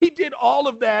 He did all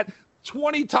of that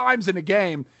 20 times in a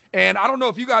game. And I don't know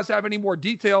if you guys have any more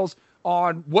details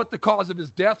on what the cause of his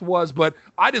death was, but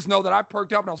I just know that I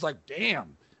perked up and I was like,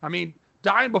 damn. I mean,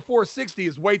 dying before 60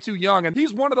 is way too young. And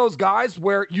he's one of those guys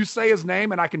where you say his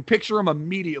name and I can picture him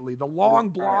immediately. The long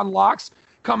blonde locks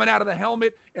coming out of the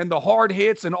helmet and the hard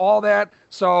hits and all that.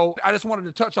 So I just wanted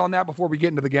to touch on that before we get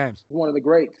into the games. One of the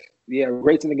greats. Yeah,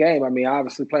 greats in the game. I mean,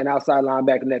 obviously playing outside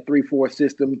linebacker in that 3-4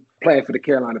 system, playing for the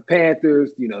Carolina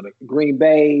Panthers, the Green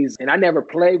Bays. And I never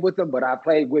played with them, but I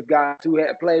played with guys who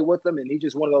had played with them. And he's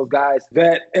just one of those guys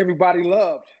that everybody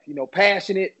loved,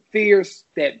 passionate, fierce,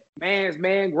 that man's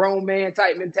man, grown man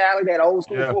type mentality, that old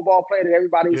school football player that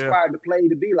everybody aspired to play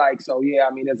to be like. So, yeah,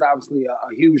 I mean, it's obviously a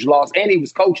huge loss. And he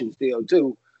was coaching still,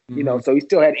 too. You know, so he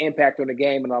still had impact on the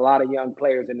game and a lot of young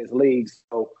players in his league.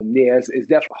 So, yeah, it's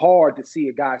definitely hard to see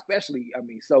a guy, especially, I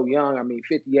mean, so young. I mean,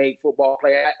 58 football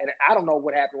player. And I don't know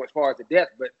what happened as far as the death,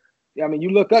 but, I mean, you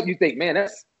look up, you think, man,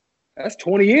 that's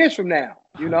 20 years from now,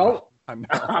 you know?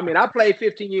 I mean, I played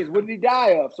 15 years. What did he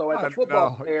die of? So as a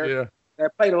football player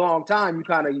that played a long time,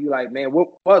 you like, man, what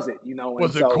was it? You know,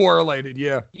 was it correlated?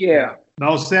 Yeah.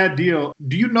 No, sad deal.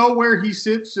 Do you know where he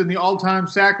sits in the all-time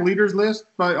sack leaders list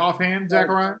by offhand,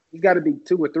 Zachariah? He's got to be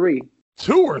 2 or 3.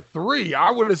 2 or 3? I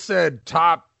would have said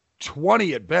top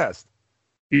 20 at best.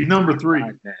 He's number 3.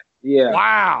 Yeah.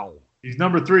 Wow. He's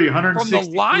number 3. 160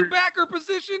 from the linebacker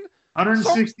position.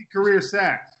 160 career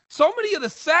sacks. So many of the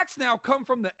sacks now come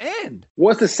from the end.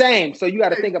 Well, it's the same. So you got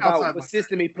to think about what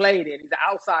system he played in. He's an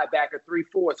outside backer,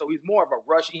 3-4. So he's more of a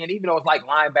rush in, even though it's like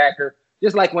linebacker.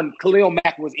 Just like when Khalil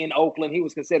Mack was in Oakland, he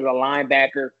was considered a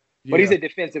linebacker, but he's a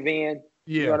defensive end.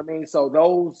 You know what I mean? So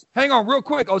those. Hang on real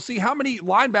quick. See how many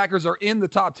linebackers are in the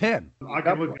top 10?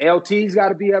 LT's got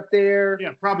to be up there.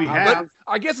 Yeah, probably half.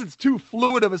 I guess it's too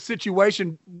fluid of a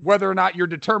situation whether or not you're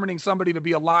determining somebody to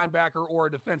be a linebacker or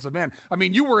a defensive end. I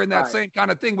mean, you were in that same kind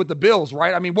of thing with the Bills,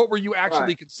 right? I mean, what were you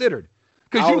actually considered?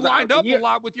 Because you lined up a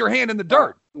lot with your hand in the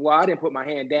dirt. Well, I didn't put my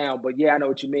hand down, but yeah, I know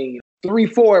what you mean.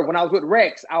 3-4. When I was with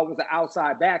Rex, I was an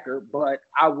outside backer, but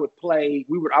I would play.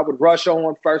 I would rush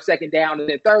on first, second down, and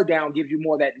then third down gives you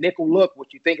more of that nickel look,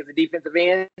 what you think is a defensive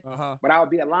end. But I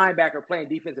would be a linebacker playing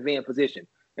defensive end position,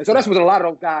 and so that's what a lot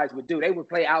of those guys would do. They would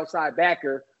play outside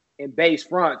backer in base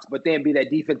fronts, but then be that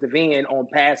defensive end on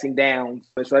passing downs.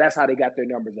 So that's how they got their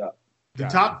numbers up. The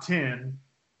top 10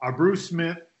 are Bruce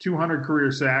Smith, 200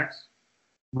 career sacks,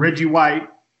 Reggie White,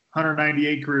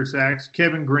 198 career sacks.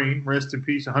 Kevin Green, rest in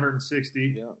peace, 160.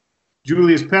 Yeah.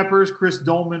 Julius Peppers, Chris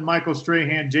Dolman, Michael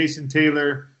Strahan, Jason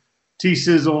Taylor, T.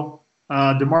 Sizzle,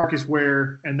 DeMarcus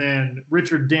Ware, and then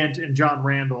Richard Dent and John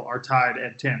Randall are tied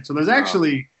at 10. So there's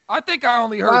actually I think I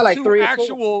only heard like 2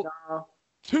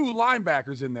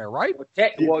 linebackers in there, right?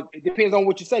 Well, it depends on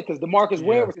what you say, because DeMarcus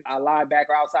Ware was a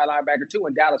linebacker, outside linebacker, too,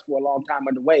 in Dallas for a long time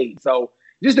under Wade. So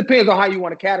it just depends on how you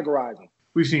want to categorize them.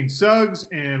 We've seen Suggs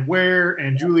and Ware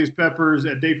and Julius Peppers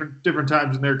at different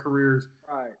times in their careers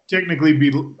technically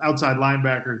be outside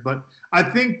linebackers. But I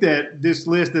think that this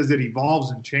list, as it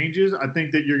evolves and changes, I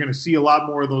think that you're going to see a lot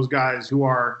more of those guys who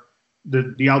are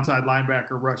the outside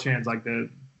linebacker rush hands, like the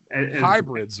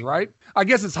hybrids, right? I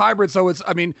guess it's hybrid. So it's,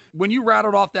 I mean, when you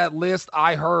rattled off that list,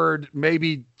 I heard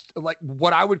maybe like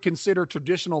what I would consider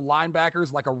traditional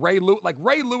linebackers, like Ray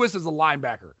Lewis is a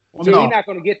linebacker. Well, so you're not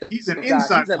going to get he's an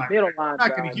inside linebacker. You're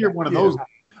not going to hear one of those.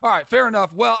 All right, fair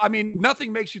enough. Well, I mean,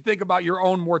 nothing makes you think about your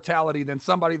own mortality than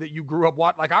somebody that you grew up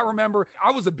watching. Like, I remember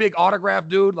I was a big autograph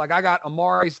dude. Like, I got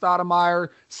Amari Stoudemire,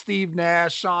 Steve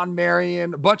Nash, Sean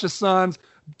Marion, a bunch of sons,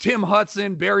 Tim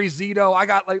Hudson, Barry Zito.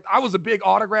 I was a big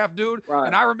autograph dude. Right.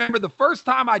 And I remember the first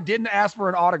time I didn't ask for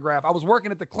an autograph, I was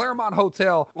working at the Claremont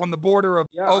Hotel on the border of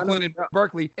Oakland and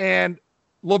Berkeley, and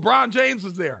LeBron James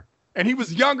was there, and he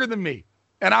was younger than me.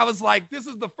 And I was like, this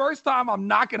is the first time I'm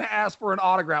not going to ask for an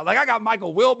autograph. Like, I got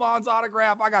Michael Wilbon's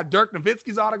autograph. I got Dirk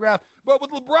Nowitzki's autograph. But with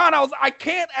LeBron, I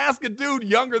can't ask a dude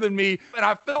younger than me. And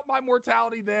I felt my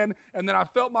mortality then, and then I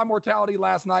felt my mortality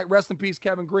last night. Rest in peace,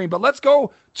 Kevin Green. But let's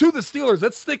go to the Steelers.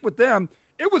 Let's stick with them.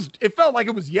 It felt like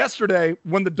it was yesterday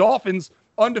when the Dolphins,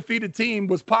 undefeated team,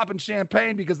 was popping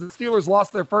champagne because the Steelers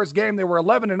lost their first game. They were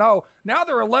 11-0. Now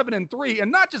they're 11-3.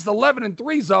 And not just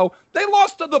 11-3, Zoe. They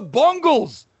lost to the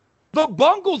Bungles. The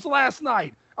Bungles last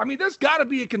night. I mean, there's got to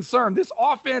be a concern. This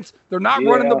offense, they're not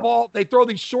running the ball. They throw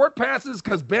these short passes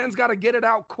because Ben's got to get it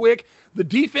out quick. The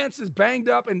defense is banged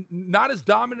up and not as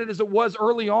dominant as it was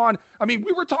early on. I mean,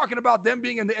 we were talking about them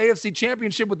being in the AFC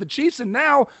Championship with the Chiefs, and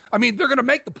now, I mean, they're going to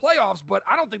make the playoffs, but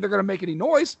I don't think they're going to make any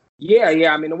noise. Yeah.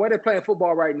 I mean, the way they're playing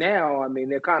football right now, I mean,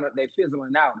 they're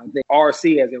fizzling out. I think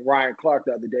RC, as in Ryan Clark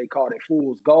the other day, called it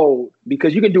fool's gold,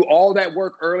 because you can do all that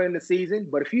work early in the season,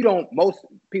 but if you don't, most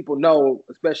people know,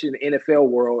 especially in the NFL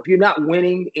world, if you're not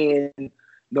winning in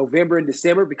November and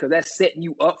December, because that's setting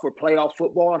you up for playoff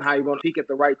football and how you're going to peak at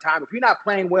the right time. If you're not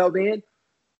playing well then,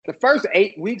 the first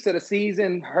 8 weeks of the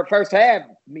season, her first half,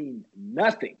 mean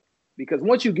nothing. Because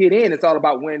once you get in, it's all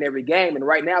about winning every game. And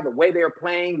right now, the way they're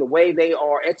playing, the way they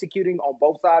are executing on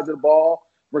both sides of the ball,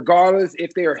 regardless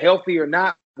if they're healthy or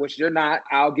not, which they're not,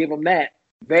 I'll give them that.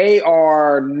 They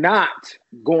are not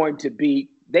going to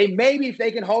beat. They maybe, if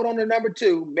they can hold on to number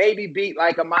 2, maybe beat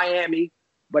like a Miami.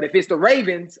 But if it's the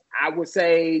Ravens, I would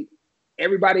say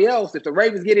everybody else, if the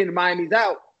Ravens get into Miami's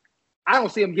out, I don't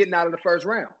see them getting out of the first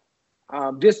round.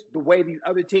 Just the way these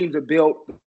other teams are built,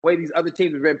 the way these other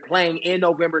teams have been playing in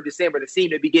November, December, they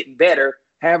seem to be getting better,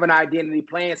 have an identity,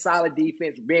 playing solid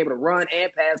defense, being able to run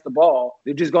and pass the ball.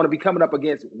 They're just going to be coming up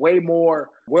against way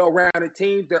more well-rounded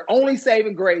teams. Their only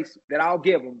saving grace that I'll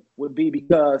give them would be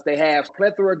because they have a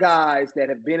plethora of guys that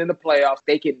have been in the playoffs.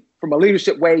 They can, from a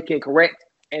leadership way, can correct.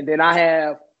 And then I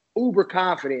have uber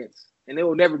confidence, and it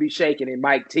will never be shaken in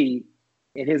Mike T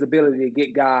and his ability to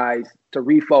get guys to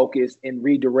refocus and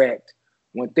redirect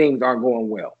when things aren't going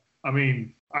well. I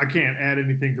mean, I can't add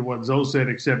anything to what Zoe said,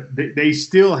 except they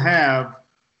still have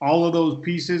all of those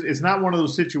pieces. It's not one of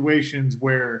those situations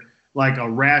where like a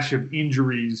rash of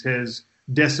injuries has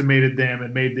decimated them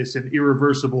and made this an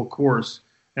irreversible course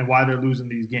and why they're losing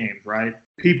these games, right?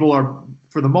 People are,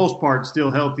 for the most part,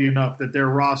 still healthy enough that their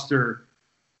roster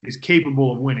is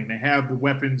capable of winning. They have the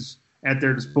weapons at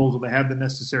their disposal. They have the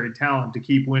necessary talent to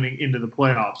keep winning into the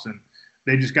playoffs. And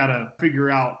they just got to figure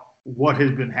out what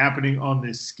has been happening on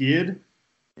this skid.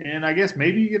 And I guess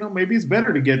maybe it's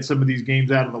better to get some of these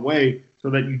games out of the way so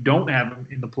that you don't have them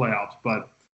in the playoffs. But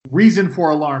reason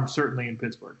for alarm certainly in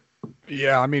Pittsburgh.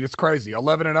 Yeah, I mean, it's crazy.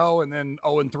 11-0 and then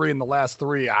 0-3 in the last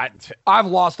three. I've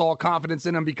lost all confidence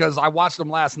in them because I watched them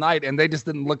last night and they just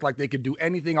didn't look like they could do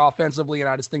anything offensively, and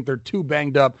I just think they're too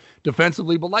banged up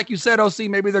defensively. But like you said, OC,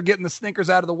 maybe they're getting the stinkers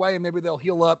out of the way and maybe they'll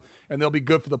heal up and they'll be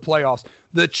good for the playoffs.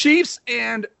 The Chiefs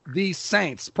and the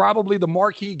Saints, probably the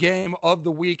marquee game of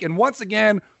the week. And once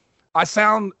again, I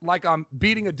sound like I'm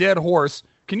beating a dead horse.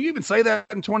 Can you even say that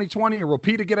in 2020 or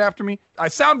repeat it, get after me? I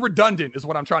sound redundant is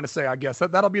what I'm trying to say, I guess.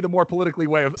 That'll be the more politically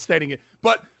way of stating it.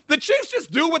 But the Chiefs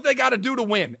just do what they got to do to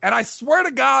win. And I swear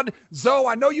to God, Zoe,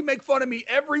 I know you make fun of me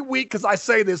every week because I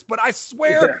say this, but I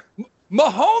swear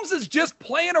Mahomes is just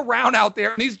playing around out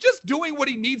there, and he's just doing what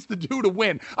he needs to do to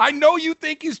win. I know you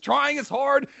think he's trying as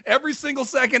hard every single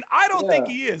second. I don't think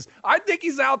he is. I think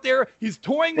he's out there. He's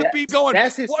toying with people going.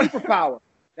 That's his superpower.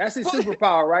 That's his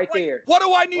superpower right there. What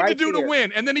do I need to do to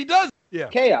win? And then he does. Yeah.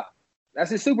 Chaos.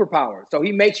 That's his superpower. So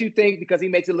he makes you think because he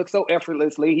makes it look so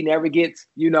effortlessly. He never gets,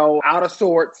 out of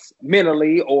sorts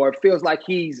mentally or feels like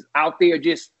he's out there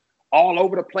just all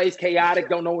over the place, chaotic,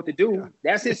 don't know what to do.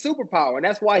 That's his superpower. And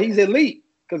that's why he's elite,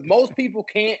 because most people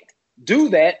can't do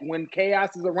that when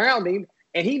chaos is around him.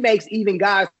 And he makes even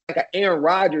guys like Aaron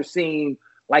Rodgers seem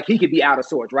like he could be out of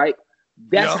sorts, right?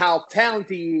 That's how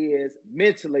talented he is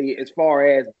mentally as far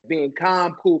as being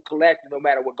calm, cool, collected, no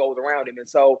matter what goes around him. And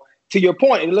so, to your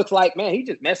point, it looks like, man, he's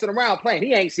just messing around playing.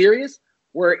 He ain't serious.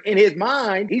 Where in his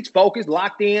mind, he's focused,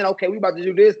 locked in. Okay, we about to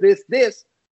do this.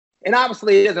 And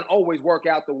obviously, it doesn't always work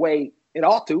out the way it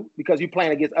ought to because you're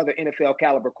playing against other NFL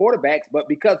caliber quarterbacks. But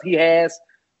because he has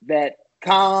that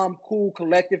calm, cool,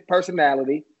 collective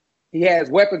personality, he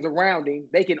has weapons around him.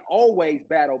 They can always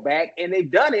battle back, and they've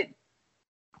done it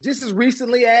just as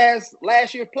recently as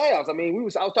last year's playoffs. I mean, I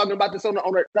was talking about this on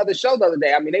another show the other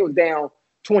day. I mean, they was down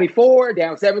 24,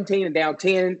 down 17, and down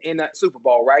 10 in the Super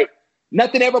Bowl, right?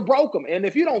 Nothing ever broke them. And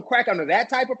if you don't crack under that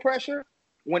type of pressure,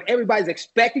 when everybody's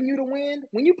expecting you to win,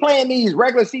 when you play in these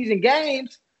regular season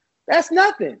games, that's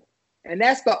nothing. And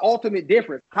that's the ultimate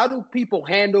difference. How do people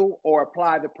handle or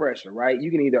apply the pressure, right?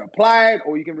 You can either apply it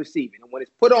or you can receive it. And when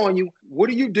it's put on you, what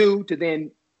do you do to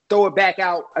then throw it back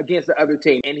out against the other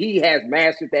team? And he has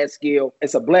mastered that skill.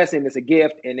 It's a blessing. It's a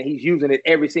gift. And he's using it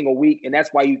every single week. And that's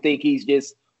why you think he's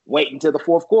just waiting till the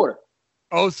fourth quarter.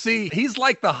 OC, he's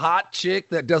like the hot chick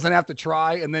that doesn't have to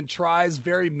try and then tries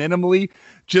very minimally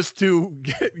just to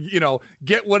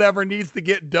get whatever needs to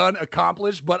get done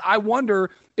accomplished. But I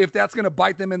wonder if that's going to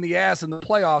bite them in the ass in the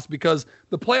playoffs, because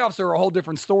the playoffs are a whole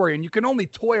different story and you can only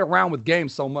toy around with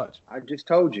games so much. I just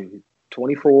told you,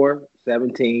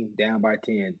 24-17, down by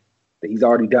 10. He's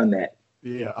already done that.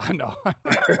 Yeah, I know. I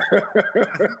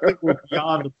think we're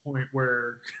beyond the point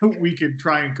where we could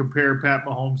try and compare Pat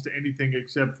Mahomes to anything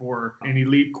except for an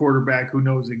elite quarterback who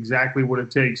knows exactly what it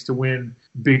takes to win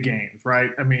big games, right?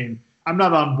 I mean, I'm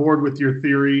not on board with your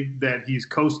theory that he's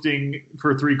coasting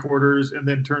for 3 quarters and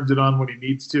then turns it on when he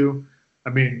needs to.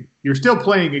 I mean, you're still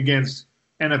playing against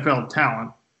NFL talent.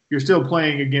 You're still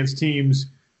playing against teams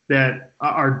that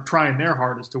are trying their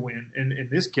hardest to win. And in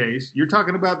this case, you're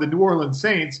talking about the New Orleans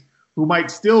Saints, who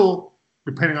might still,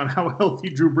 depending on how healthy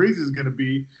Drew Brees is going to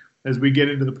be as we get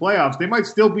into the playoffs, they might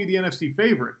still be the NFC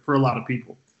favorite for a lot of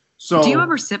people. So, do you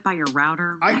ever sit by your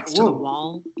router next to the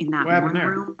wall in that one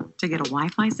room to get a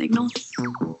Wi-Fi signal?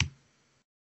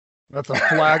 That's a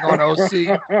flag on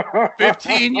OC.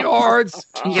 15 yards,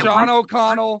 Sean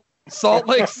O'Connell, Salt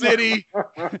Lake City,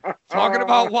 talking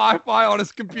about Wi-Fi on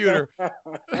his computer.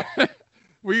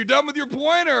 Were you done with your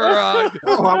point, or?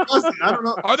 No, I wasn't. I don't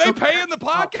know. Are they paying the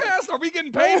podcast? Are we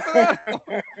getting paid for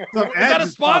that? Is that a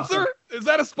sponsor? Is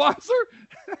that a sponsor?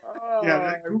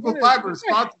 Yeah, Google Fiber is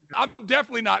sponsored. I'm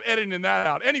definitely not editing that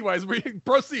out. Anyways, we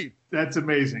proceed. That's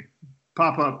amazing.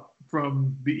 Pop up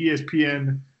from the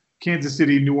ESPN Kansas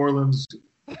City, New Orleans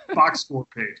box score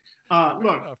page.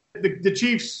 Look, the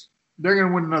Chiefs, they're going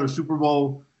to win another Super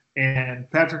Bowl, and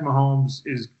Patrick Mahomes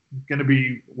is going to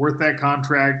be worth that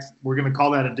contract. We're going to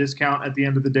call that a discount at the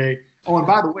end of the day. Oh, and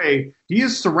by the way, he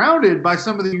is surrounded by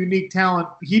some of the unique talent.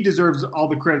 He deserves all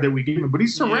the credit that we give him, but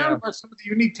he's surrounded by some of the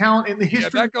unique talent in the history.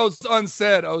 Yeah, that goes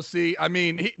unsaid, OC. I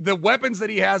mean, the weapons that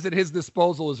he has at his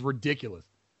disposal is ridiculous.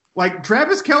 Like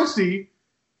Travis Kelce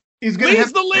is going to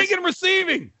leads the league in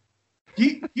receiving.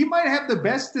 He might have the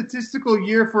best statistical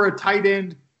year for a tight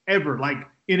end ever. Like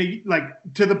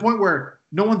to the point where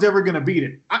no one's ever going to beat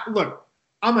it. Look,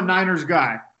 I'm a Niners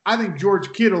guy. I think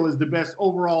George Kittle is the best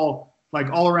overall,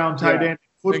 all-around tight end in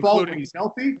football when he's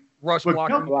healthy. Rush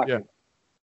blocking.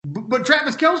 But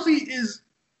Travis Kelce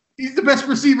he's the best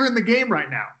receiver in the game right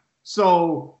now.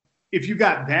 So if you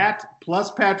got that,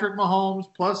 plus Patrick Mahomes,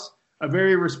 plus a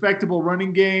very respectable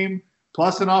running game,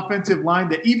 plus an offensive line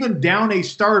that even down a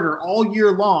starter all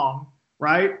year long,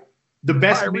 right? The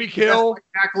best Tyreek Hill,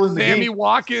 tackle in the Sammy game.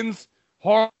 Watkins,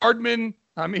 Hardman.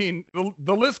 I mean,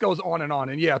 the list goes on and on.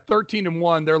 And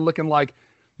 13-1, they're looking like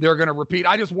they're going to repeat.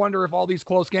 I just wonder if all these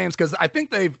close games, because I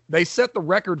think they set the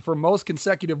record for most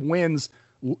consecutive wins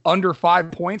under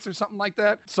 5 points or something like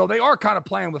that. So they are kind of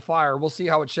playing with fire. We'll see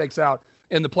how it shakes out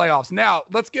in the playoffs. Now,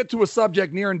 let's get to a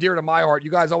subject near and dear to my heart.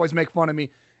 You guys always make fun of me.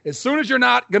 As soon as you're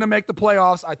not going to make the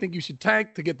playoffs, I think you should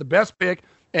tank to get the best pick.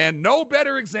 And no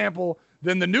better example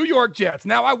than the New York Jets.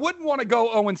 Now, I wouldn't want to go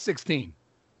 0-16.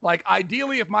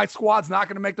 Ideally, if my squad's not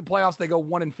going to make the playoffs, they go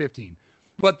 1-15.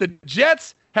 But the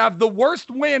Jets have the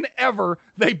worst win ever.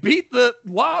 They beat the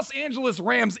Los Angeles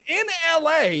Rams in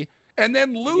L.A. and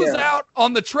then lose out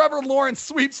on the Trevor Lawrence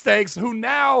sweepstakes, who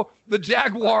now the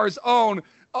Jaguars own.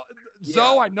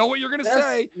 Zoe, I know what you're going to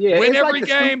say. Win every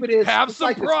game, have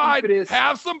some pride,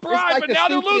 but now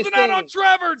they're losing out on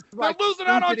Trevor. They're losing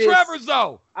out on Trevor,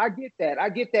 Zoe. I get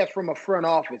that from a front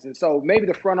office. And so maybe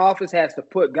the front office has to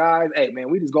put guys, hey, man,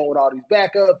 we just going with all these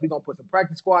backups. We're going to put some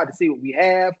practice squad to see what we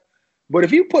have. But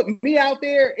if you put me out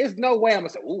there, it's no way I'm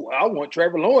going to say, ooh, I want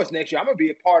Trevor Lawrence next year. I'm going to be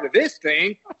a part of this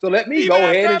thing. So let me go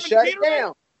ahead and shut it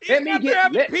down.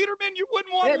 Peterman, you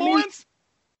wouldn't want Lawrence?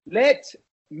 Let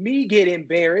me get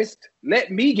embarrassed.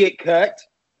 Let me get cut.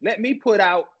 Let me put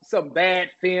out some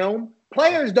bad film.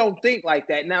 Players don't think like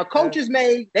that. Now, coaches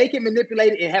they can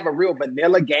manipulate it and have a real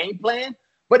vanilla game plan.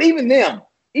 But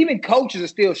even coaches are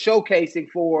still showcasing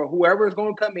for whoever is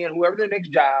going to come in, whoever their next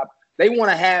job. They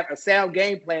want to have a sound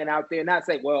game plan out there, not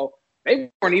say, well, they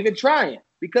weren't even trying,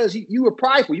 because you were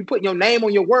prideful. You put your name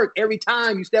on your work every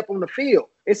time you step on the field.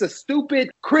 It's a stupid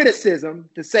criticism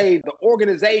to say the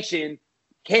organization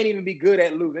can't even be good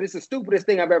at losing. It's the stupidest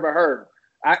thing I've ever heard.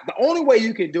 The only way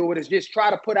you can do it is just try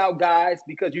to put out guys,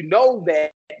 because you know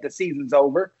that the season's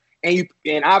over, and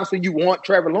obviously you want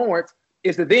Trevor Lawrence,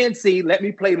 is to then see, let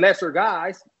me play lesser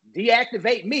guys,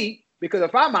 deactivate me, because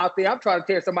if I'm out there, I'm trying to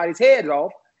tear somebody's head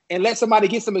off, and let somebody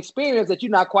get some experience that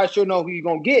you're not quite sure know who you're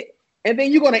going to get. And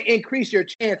then you're going to increase your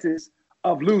chances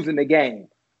of losing the game.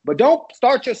 But don't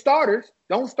start your starters.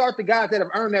 Don't start the guys that have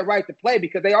earned that right to play,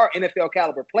 because they are NFL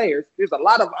caliber players. There's a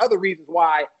lot of other reasons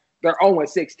why they're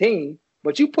 0-16.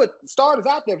 But you put starters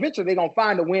out there, eventually they're going to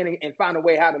find a win and find a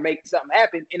way how to make something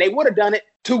happen. And they would have done it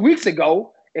 2 weeks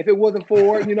ago if it wasn't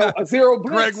for, a zero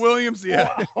blitz. Greg Williams,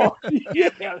 yeah.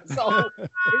 So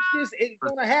it's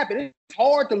going to happen. It's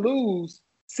hard to lose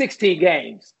 16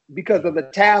 games because of the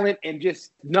talent and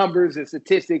just numbers and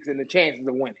statistics and the chances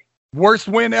of winning. Worst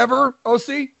win ever,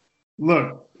 OC?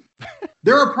 Look,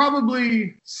 there are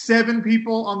probably 7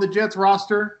 people on the Jets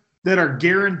roster that are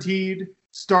guaranteed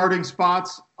starting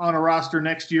spots on a roster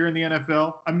next year in the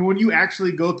NFL. I mean, when you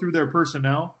actually go through their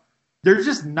personnel, there's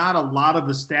just not a lot of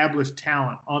established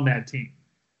talent on that team.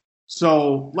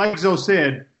 So, like Zoe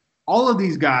said, all of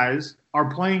these guys are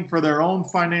playing for their own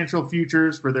financial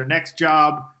futures, for their next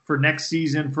job, for next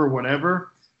season, for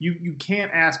whatever. You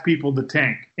can't ask people to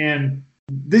tank. And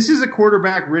this is a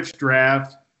quarterback-rich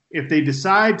draft. If they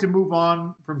decide to move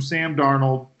on from Sam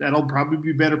Darnold, that'll probably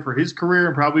be better for his career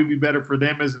and probably be better for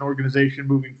them as an organization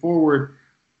moving forward.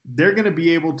 They're going to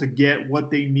be able to get what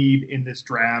they need in this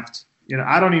draft.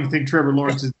 I don't even think Trevor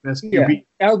Lawrence is the best QB.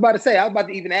 I was about to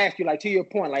even ask you, to your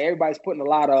point, everybody's putting a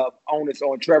lot of onus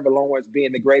on Trevor Lawrence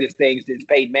being the greatest thing since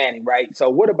Peyton Manning, right? So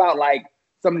what about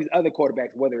some of these other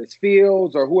quarterbacks, whether it's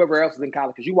Fields or whoever else is in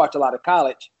college? Because you watch a lot of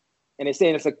college, and they're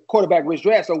saying it's a quarterback-rich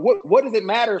draft. So what does it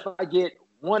matter if I get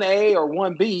 1A or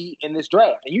 1B in this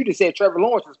draft? And you just said Trevor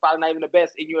Lawrence is probably not even the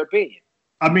best in your opinion.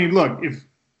 I mean, look,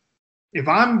 if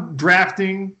I'm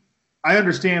drafting, I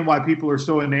understand why people are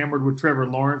so enamored with Trevor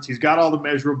Lawrence. He's got all the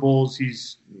measurables.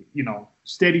 He's,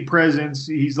 steady presence.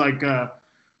 He's like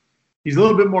he's a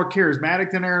little bit more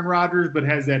charismatic than Aaron Rodgers, but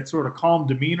has that sort of calm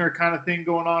demeanor kind of thing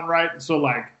going on, right? So,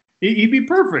 like, he'd be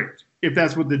perfect if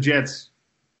that's what the Jets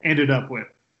ended up with.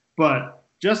 But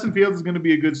Justin Fields is going to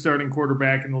be a good starting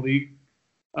quarterback in the league.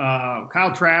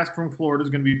 Kyle Trask from Florida is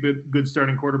going to be a good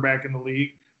starting quarterback in the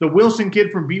league. The Wilson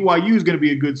kid from BYU is going to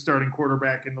be a good starting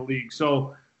quarterback in the league.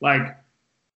 So, like,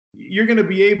 you're going to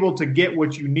be able to get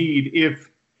what you need if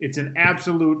it's an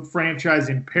absolute franchise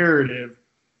imperative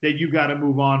that you got to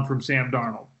move on from Sam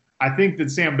Darnold. I think that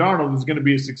Sam Darnold is going to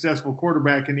be a successful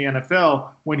quarterback in the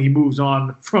NFL when he moves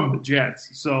on from the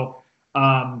Jets. So,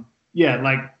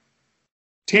 like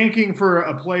tanking for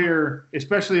a player,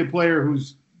 especially a player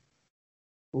who's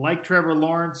like Trevor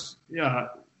Lawrence,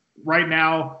 right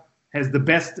now has the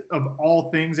best of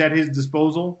all things at his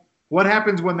disposal. What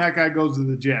happens when that guy goes to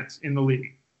the Jets in the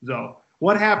league? So,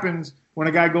 what happens when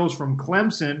a guy goes from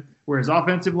Clemson, where his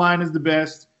offensive line is the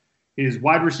best, his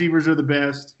wide receivers are the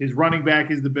best, his running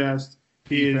back is the best,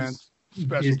 his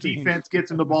defense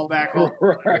gets him the ball back.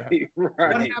 Right. What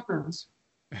happens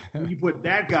when you put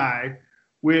that guy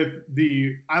with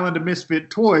the Island of Misfit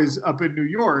Toys up in New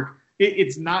York?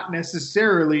 It's not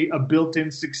necessarily a built-in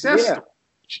success story.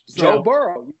 So, Joe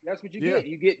Burrow, that's what you get.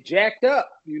 You get jacked up,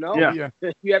 You have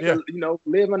to,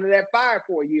 live under that fire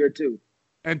for a year or two.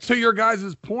 And to your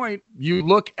guys' point, you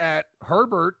look at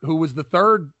Herbert, who was the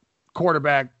third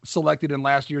quarterback selected in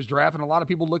last year's draft, and a lot of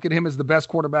people look at him as the best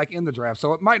quarterback in the draft.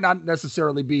 So it might not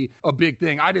necessarily be a big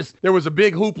thing. There was a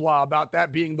big hoopla about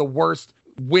that being the worst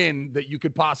win that you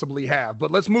could possibly have.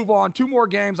 But let's move on. 2 more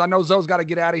games. I know Zoe's got to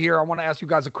get out of here. I want to ask you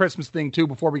guys a Christmas thing too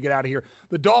before we get out of here.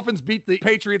 The Dolphins beat the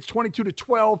Patriots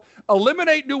 22-12,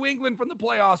 eliminate New England from the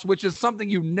playoffs, which is something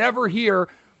you never hear.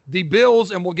 The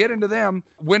Bills, and we'll get into them,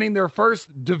 winning their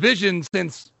first division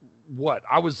since what?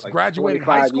 I was graduating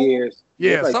high school. Years.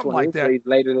 Yeah, something like that.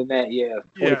 Later than that,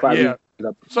 25 years.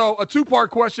 So a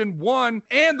 2-part question, one,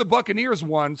 and the Buccaneers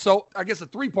won. So I guess a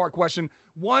 3-part question.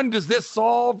 One, does this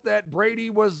solve that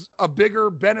Brady was a bigger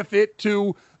benefit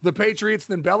to the Patriots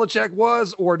than Belichick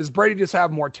was, or does Brady just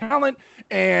have more talent?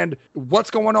 And what's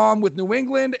going on with New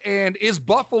England? And is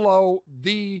Buffalo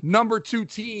the number 2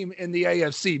 team in the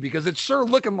AFC? Because it's sure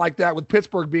looking like that with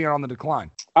Pittsburgh being on the decline.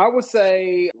 I would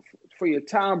say for your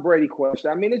Tom Brady question,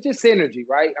 I mean, it's just synergy,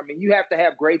 right? I mean, you have to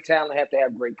have great talent, have to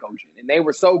have great coaching. And they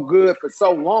were so good for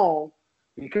so long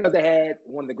because they had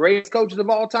one of the greatest coaches of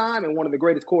all time and one of the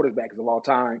greatest quarterbacks of all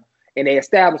time. And they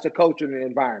established a culture and an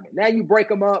environment. Now you break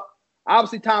them up.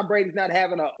 Obviously, Tom Brady's not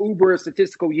having an uber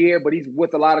statistical year, but he's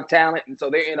with a lot of talent. And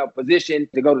so they're in a position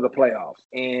to go to the playoffs.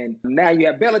 And now you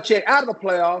have Belichick out of the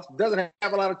playoffs, doesn't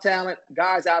have a lot of talent.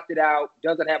 Guys opted out,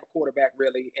 doesn't have a quarterback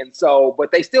really. And so,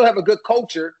 but they still have a good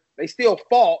culture. They still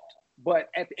fought. But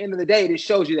at the end of the day, this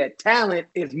shows you that talent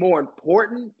is more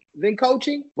important than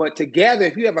coaching. But together,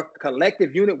 if you have a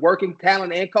collective unit working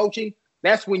talent and coaching,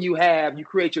 that's when you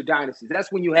create your dynasties.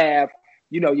 That's when you have,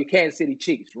 your Kansas City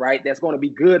Chiefs, right? That's going to be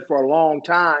good for a long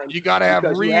time. You got to have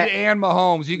Reed and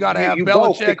Mahomes. You got to have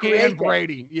Belichick and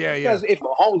Brady. Yeah. Because if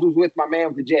Mahomes was with my man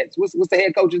with the Jets, what's the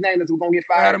head coach's name that's going to get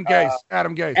fired? Adam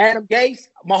Gase. Adam Gase.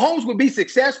 Mahomes would be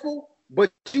successful, but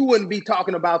you wouldn't be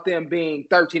talking about them being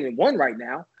 13-1 right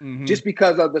now, just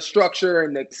because of the structure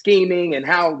and the scheming and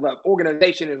how the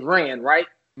organization is ran, right?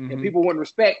 And people wouldn't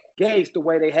respect Gase the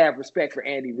way they have respect for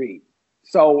Andy Reid.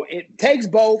 So it takes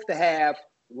both to have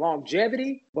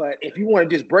longevity, but if you want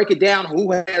to just break it down,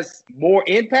 who has more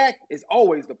impact is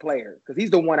always the player, because he's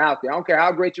the one out there. I don't care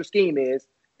how great your scheme is.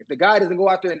 If the guy doesn't go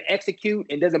out there and execute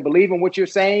and doesn't believe in what you're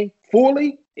saying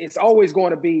fully, it's always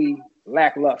going to be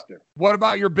lackluster. What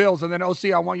about your Bills? And then OC,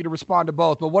 I want you to respond to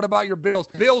both. But what about your Bills?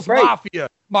 Bills Mafia,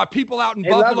 my people out in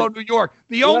Buffalo, New York.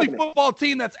 The only football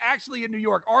team that's actually in New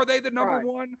York. Are they the number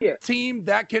one team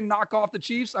that can knock off the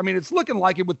Chiefs? I mean, it's looking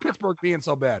like it with Pittsburgh being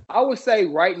so bad. I would say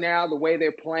right now, the way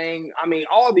they're playing, I mean,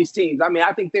 all these teams, I mean,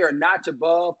 I think they're a notch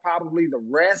above probably the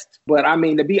rest. But, I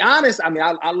mean, to be honest, I mean,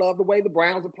 I love the way the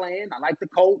Browns are playing. I like the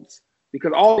Colts,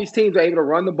 because all these teams are able to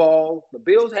run the ball. The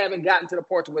Bills haven't gotten to the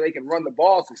point where they can run the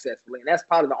ball successfully. And that's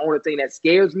probably the only thing that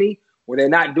scares me, where they're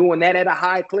not doing that at a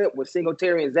high clip with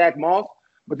Singletary and Zach Moss.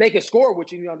 But they can score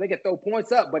with you. They can throw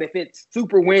points up. But if it's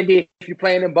super windy, if you're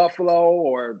playing in Buffalo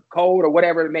or cold or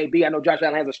whatever it may be, I know Josh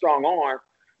Allen has a strong arm.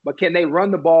 But can they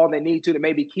run the ball they need to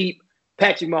maybe keep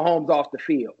Patrick Mahomes off the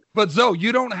field? But, Zoe,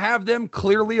 you don't have them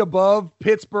clearly above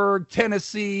Pittsburgh,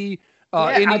 Tennessee,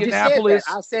 Indianapolis.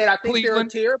 I said I think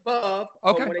Cleveland. They're a tier above.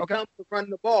 Okay. When it comes to running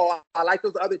the ball, I like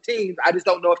those other teams. I just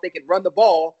don't know if they can run the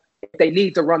ball if they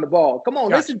need to run the ball. Come on,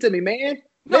 listen to me, man.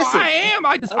 No, listen. I am.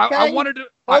 I wanted to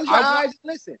close your eyes and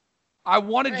listen. I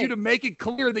wanted you to make it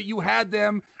clear that you had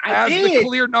them as the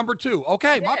clear number 2.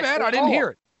 Okay, my bad. I didn't hear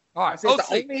it. All right. The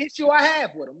only issue I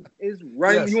have with them is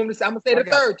running. You want me to say? I'm gonna say the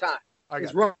third time.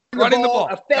 It's running the ball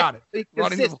effectively,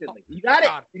 consistently. You got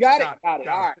it. You got it. Got it.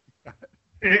 All right.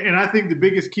 And I think the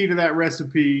biggest key to that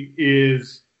recipe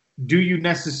is: do you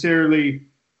necessarily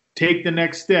take the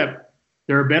next step?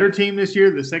 They're a better team this year,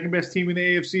 the second best team in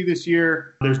the AFC this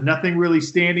year. There's nothing really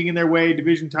standing in their way,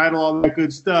 division title, all that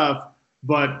good stuff.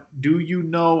 But do you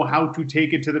know how to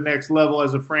take it to the next level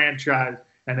as a franchise?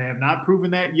 And they have not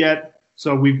proven that yet.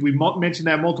 So we've mentioned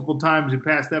that multiple times in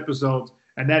past episodes,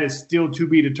 and that is still to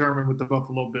be determined with the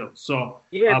Buffalo Bills. So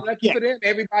lucky for them,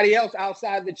 everybody else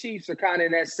outside the Chiefs are kind of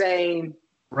in that same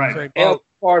right. As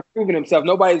far as proving themselves.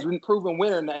 Nobody's been proven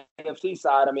winner in the AFC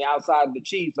side. I mean, outside of the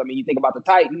Chiefs. I mean, you think about the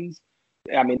Titans.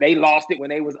 I mean, they lost it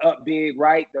when they was up big,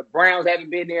 right? The Browns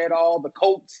haven't been there at all. The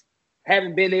Colts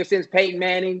haven't been there since Peyton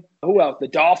Manning. Who else? The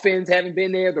Dolphins haven't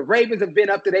been there. The Ravens have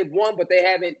been up there. They've won, but they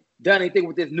haven't done anything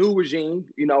with this new regime,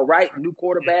 right? New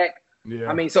quarterback. Yeah.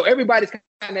 I mean, so everybody's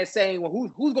kind of saying, well,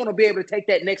 who's going to be able to take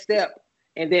that next step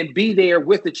and then be there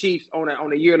with the Chiefs on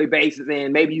a yearly basis?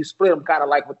 And maybe you split them kind of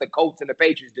like what the Colts and the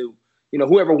Patriots do.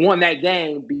 Whoever won that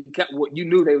game, you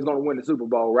knew they was going to win the Super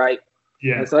Bowl, right?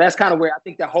 Yeah. And so that's kind of where I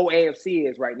think the whole AFC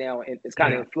is right now, and it's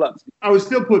kind of in flux. I would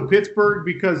still put Pittsburgh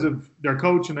because of their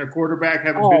coach and their quarterback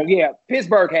having been. Yeah.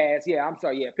 Pittsburgh has. Yeah, I'm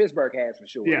sorry. Yeah, Pittsburgh has for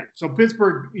sure. Yeah. So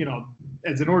Pittsburgh,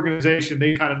 as an organization,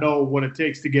 they kind of know what it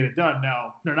takes to get it done.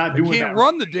 Now, they're not doing that. They can't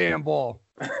run the damn ball.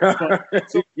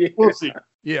 So we'll see.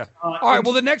 Yeah. All right.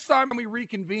 Well, the next time we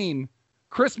reconvene,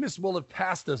 Christmas will have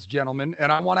passed us, gentlemen.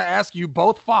 And I want to ask you,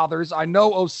 both fathers, I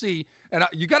know OC, and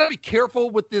you got to be careful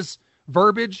with this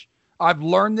verbiage. I've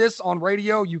learned this on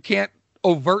radio. You can't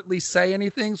overtly say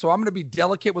anything, so I'm going to be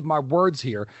delicate with my words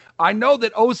here. I know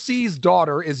that OC's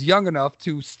daughter is young enough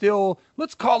to still,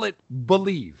 let's call it,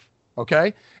 believe,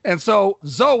 okay? And so,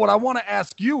 Zoe, what I want to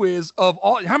ask you is,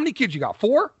 how many kids you got?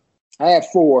 4? I have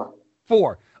 4.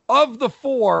 4. Of the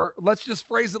 4, let's just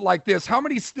phrase it like this. How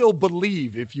many still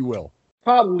believe, if you will?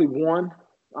 Probably 1.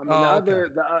 I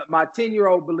mean, my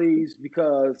 10-year-old believes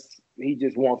because he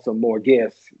just wants some more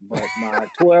gifts. But my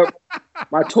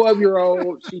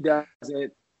 12-year-old, she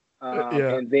doesn't.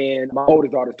 And then my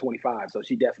oldest daughter's 25, so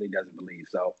she definitely doesn't believe.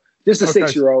 So just a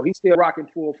 6-year-old, he's still rocking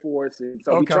full force. And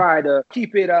so we try to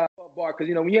keep it up, because,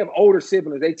 when you have older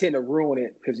siblings, they tend to ruin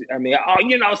it. Because, I mean,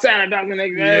 Santa doesn't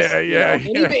exist.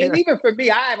 And even for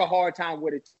me, I have a hard time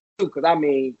with it, too, because, I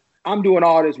mean, I'm doing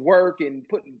all this work and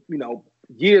putting,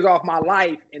 years off my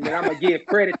life, and then I'm gonna give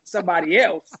credit to somebody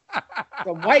else,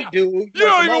 some white dude. You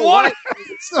don't even want it.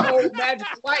 Some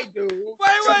magical white dude. Wait,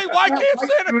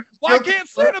 why can't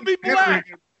Santa be black?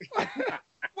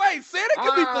 Wait, Santa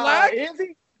can be black. Is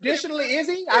he? Additionally, is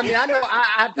he? I mean, I know.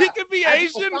 He could be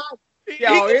Asian. He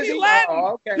can be Latin.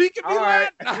 Okay. He can be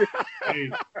Latin. Hey,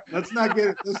 let's not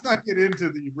get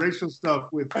into the racial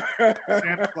stuff with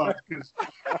Santa Claus, because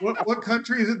what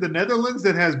country is it? The Netherlands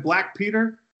that has Black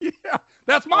Peter? Yeah,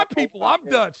 that's my people. I'm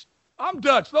Dutch.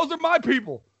 Those are my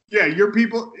people. Yeah, your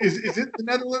people. Is it the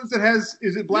Netherlands that has?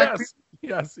 Is it Black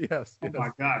Peter? Yes. Oh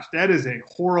my gosh, that is a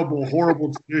horrible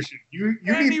tradition. You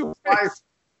need to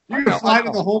fly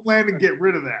to the homeland and get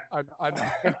rid of that. I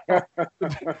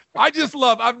know.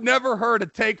 I've never heard a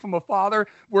take from a father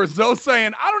where Zoe's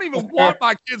saying, I don't even want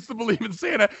my kids to believe in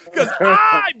Santa because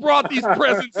I brought these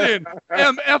presents in.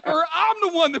 MFer, I'm the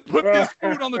one that put this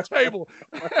food on the table.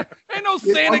 Ain't no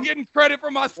Santa getting credit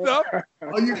for my stuff.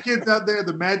 All you kids out there,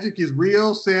 the magic is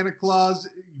real. Santa Claus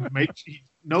he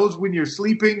knows when you're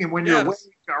sleeping and when you're awake,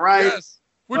 all right? Yes.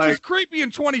 Which is creepy in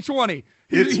 2020.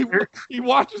 He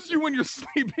watches you when you're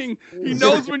sleeping. He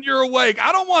knows when you're awake.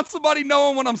 I don't want somebody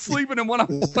knowing when I'm sleeping and when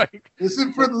I'm awake.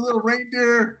 Listen for the little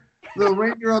reindeer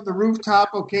on the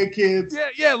rooftop. Okay, kids.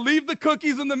 Yeah. Leave the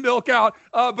cookies and the milk out.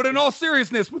 But in all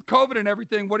seriousness, with COVID and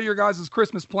everything, what are your guys'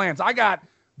 Christmas plans? I got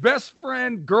best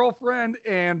friend, girlfriend,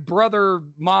 and brother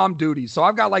mom duty. So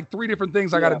I've got like 3 different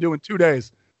things I got to do in 2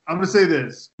 days. I'm going to say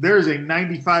this. There's a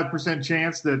 95%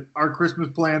 chance that our Christmas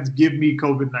plans give me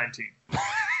COVID-19.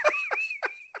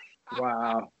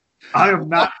 Wow. I am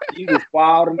not. You just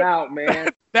wilding out,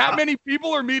 man. That many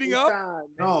people are meeting up?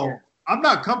 No, I'm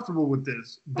not comfortable with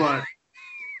this. But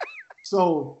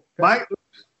so my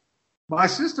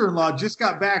sister-in-law just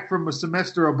got back from a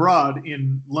semester abroad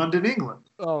in London, England.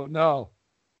 Oh, no.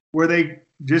 Where they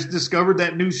just discovered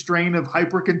that new strain of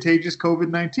hyper-contagious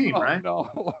COVID-19, right?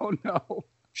 Oh, no.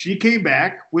 She came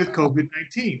back with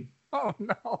COVID-19. Oh,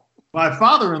 no. My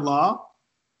father-in-law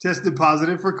tested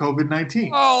positive for COVID-19.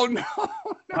 Oh, no.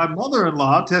 My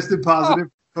mother-in-law tested positive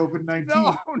for COVID-19.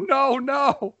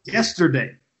 No.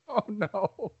 Yesterday. Oh,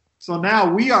 no. So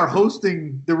now we are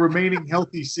hosting the remaining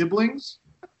healthy siblings,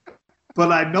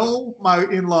 but I know my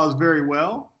in-laws very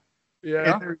well.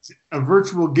 Yeah. And there's a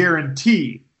virtual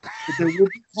guarantee that there will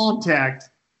be contact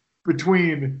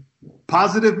between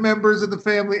positive members of the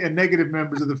family and negative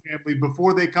members of the family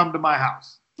before they come to my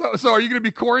house. So are you going to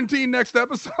be quarantined next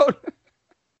episode?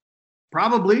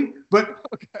 Probably, but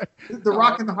okay. The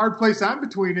rock and the hard place I'm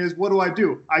between is, what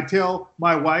do? I tell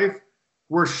my wife,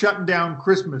 we're shutting down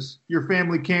Christmas. Your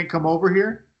family can't come over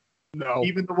here. No.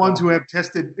 Even the ones who haven't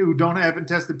tested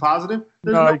positive.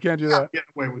 No, you can't do that. Get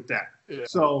away with that. Yeah,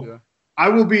 so I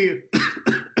will be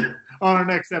on our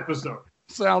next episode.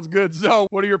 Sounds good. So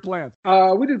what are your plans?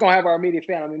 We're just going to have our immediate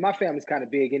family. I mean, my family's kind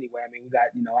of big anyway. I mean, we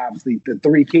got, obviously the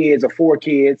 3 kids or 4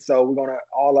 kids. So we're going to,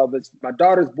 all of us, my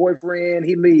daughter's boyfriend,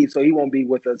 he leaves, so he won't be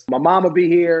with us. My mom will be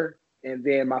here, and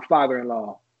then my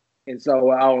father-in-law. And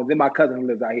so then my cousin who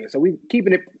lives out here. So we're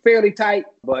keeping it fairly tight.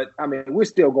 But, I mean, we're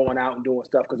still going out and doing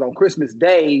stuff because on Christmas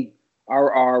Day,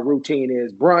 our routine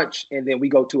is brunch, and then we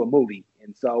go to a movie.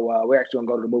 And so we're actually going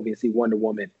to go to the movie and see Wonder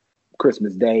Woman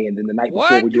Christmas Day, and then the night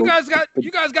before we do.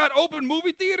 You guys got open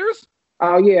movie theaters?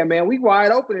 Oh yeah, man, we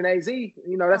wide open in AZ.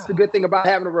 That's the good thing about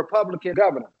having a Republican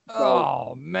governor.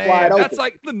 So, man, that's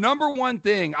like the number one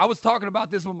thing. I was talking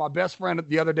about this with my best friend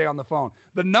the other day on the phone.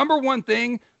 The number one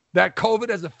thing that COVID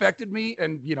has affected me,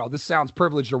 and this sounds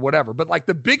privileged or whatever, but like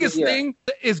the biggest thing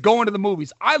is going to the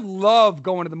movies. I love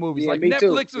going to the movies. Like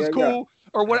Netflix is cool.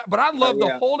 Or what? But I love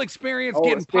the whole experience,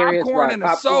 getting popcorn and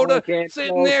a soda,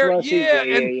 sitting there.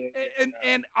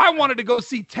 And I wanted to go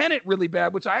see Tenet really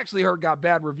bad, which I actually heard got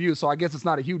bad reviews, so I guess it's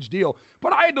not a huge deal.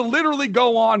 But I had to literally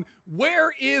go on,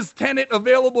 where is Tenet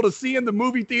available to see in the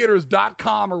movie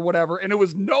theaters.com or whatever, and it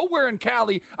was nowhere in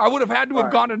Cali. I would have had to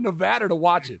have gone to Nevada to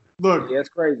watch it. Look, it's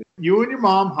crazy. You and your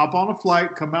mom hop on a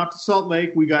flight, come out to Salt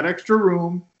Lake. We got extra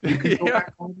room. You can go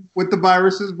back home with the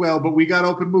virus as well, but we got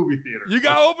open movie theaters. You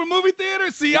got open movie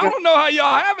theaters? See, I don't know how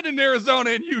y'all have it in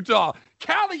Arizona and Utah.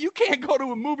 Cali, you can't go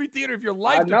to a movie theater if your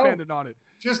life depended on it.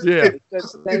 Just stay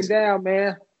down,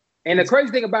 man. And the crazy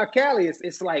thing about Cali is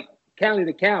it's like county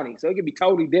to county, so it can be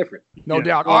totally different. No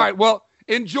doubt. All right, well,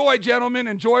 enjoy, gentlemen.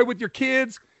 Enjoy with your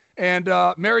kids. And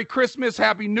Merry Christmas,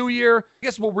 Happy New Year. I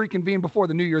guess we'll reconvene before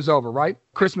the New Year's over, right?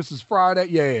 Christmas is Friday.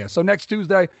 Yeah. So next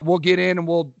Tuesday, we'll get in and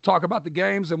we'll talk about the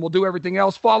games and we'll do everything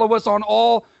else. Follow us on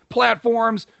all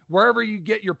platforms, wherever you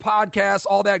get your podcasts,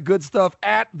 all that good stuff,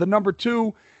 at the number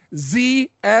 2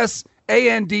 ZSANDOC,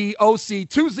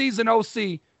 2 Z's and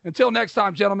OC. Until next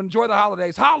time, gentlemen, enjoy the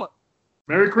holidays. Holla.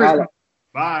 Merry Christmas.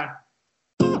 Holla. Bye.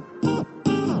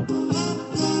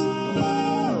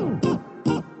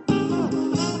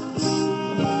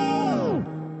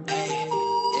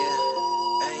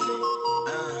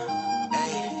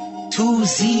 Two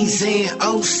Z's and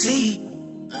OC.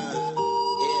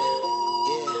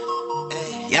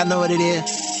 Y'all know what it is.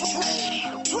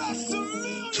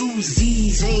 2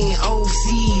 Z's and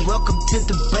OC. Welcome to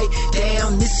the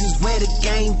breakdown. This is where the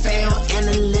game found.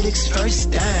 Analytics first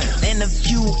down. In a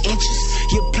few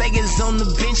inches, your players on the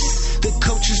benches. The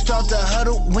coaches start to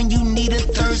huddle when you need a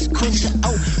thirst quencher.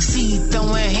 OC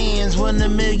throwing hands, 1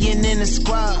 million in the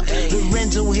squad.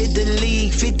 Lorenzo hit the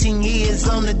league, 15 years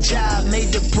on the job.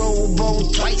 Made the Pro Bowl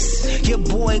twice. Your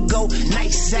boy go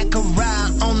nice.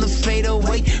 Zachariah on the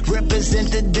fadeaway.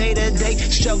 Represent the day-to-day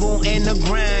struggle and the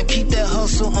grind. Keep the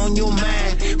hustle on your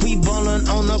mind. We ballin'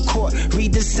 on the court.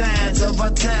 Read the signs of our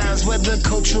times, whether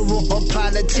cultural or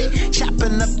politic.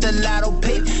 Chopping up the lotto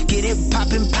pit. Get it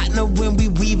poppin', partner, when we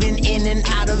weaving in and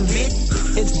out of it.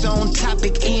 It's on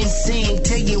topic, insane.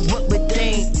 Tell you what we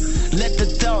think. Let the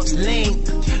thoughts link.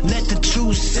 Let the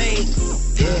truth sink.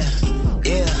 Yeah.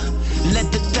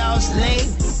 Let the thoughts link.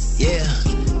 Yeah.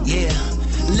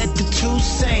 Let the truth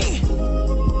sink.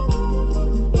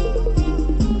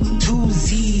 2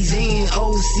 Z's and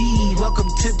OC. Welcome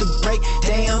to the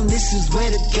breakdown. This is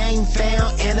where the game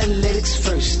found. Analytics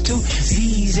first. 2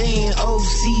 Z's and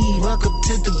OC. Welcome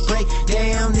to the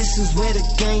breakdown. This is where the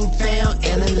game found.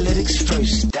 Analytics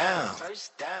first down.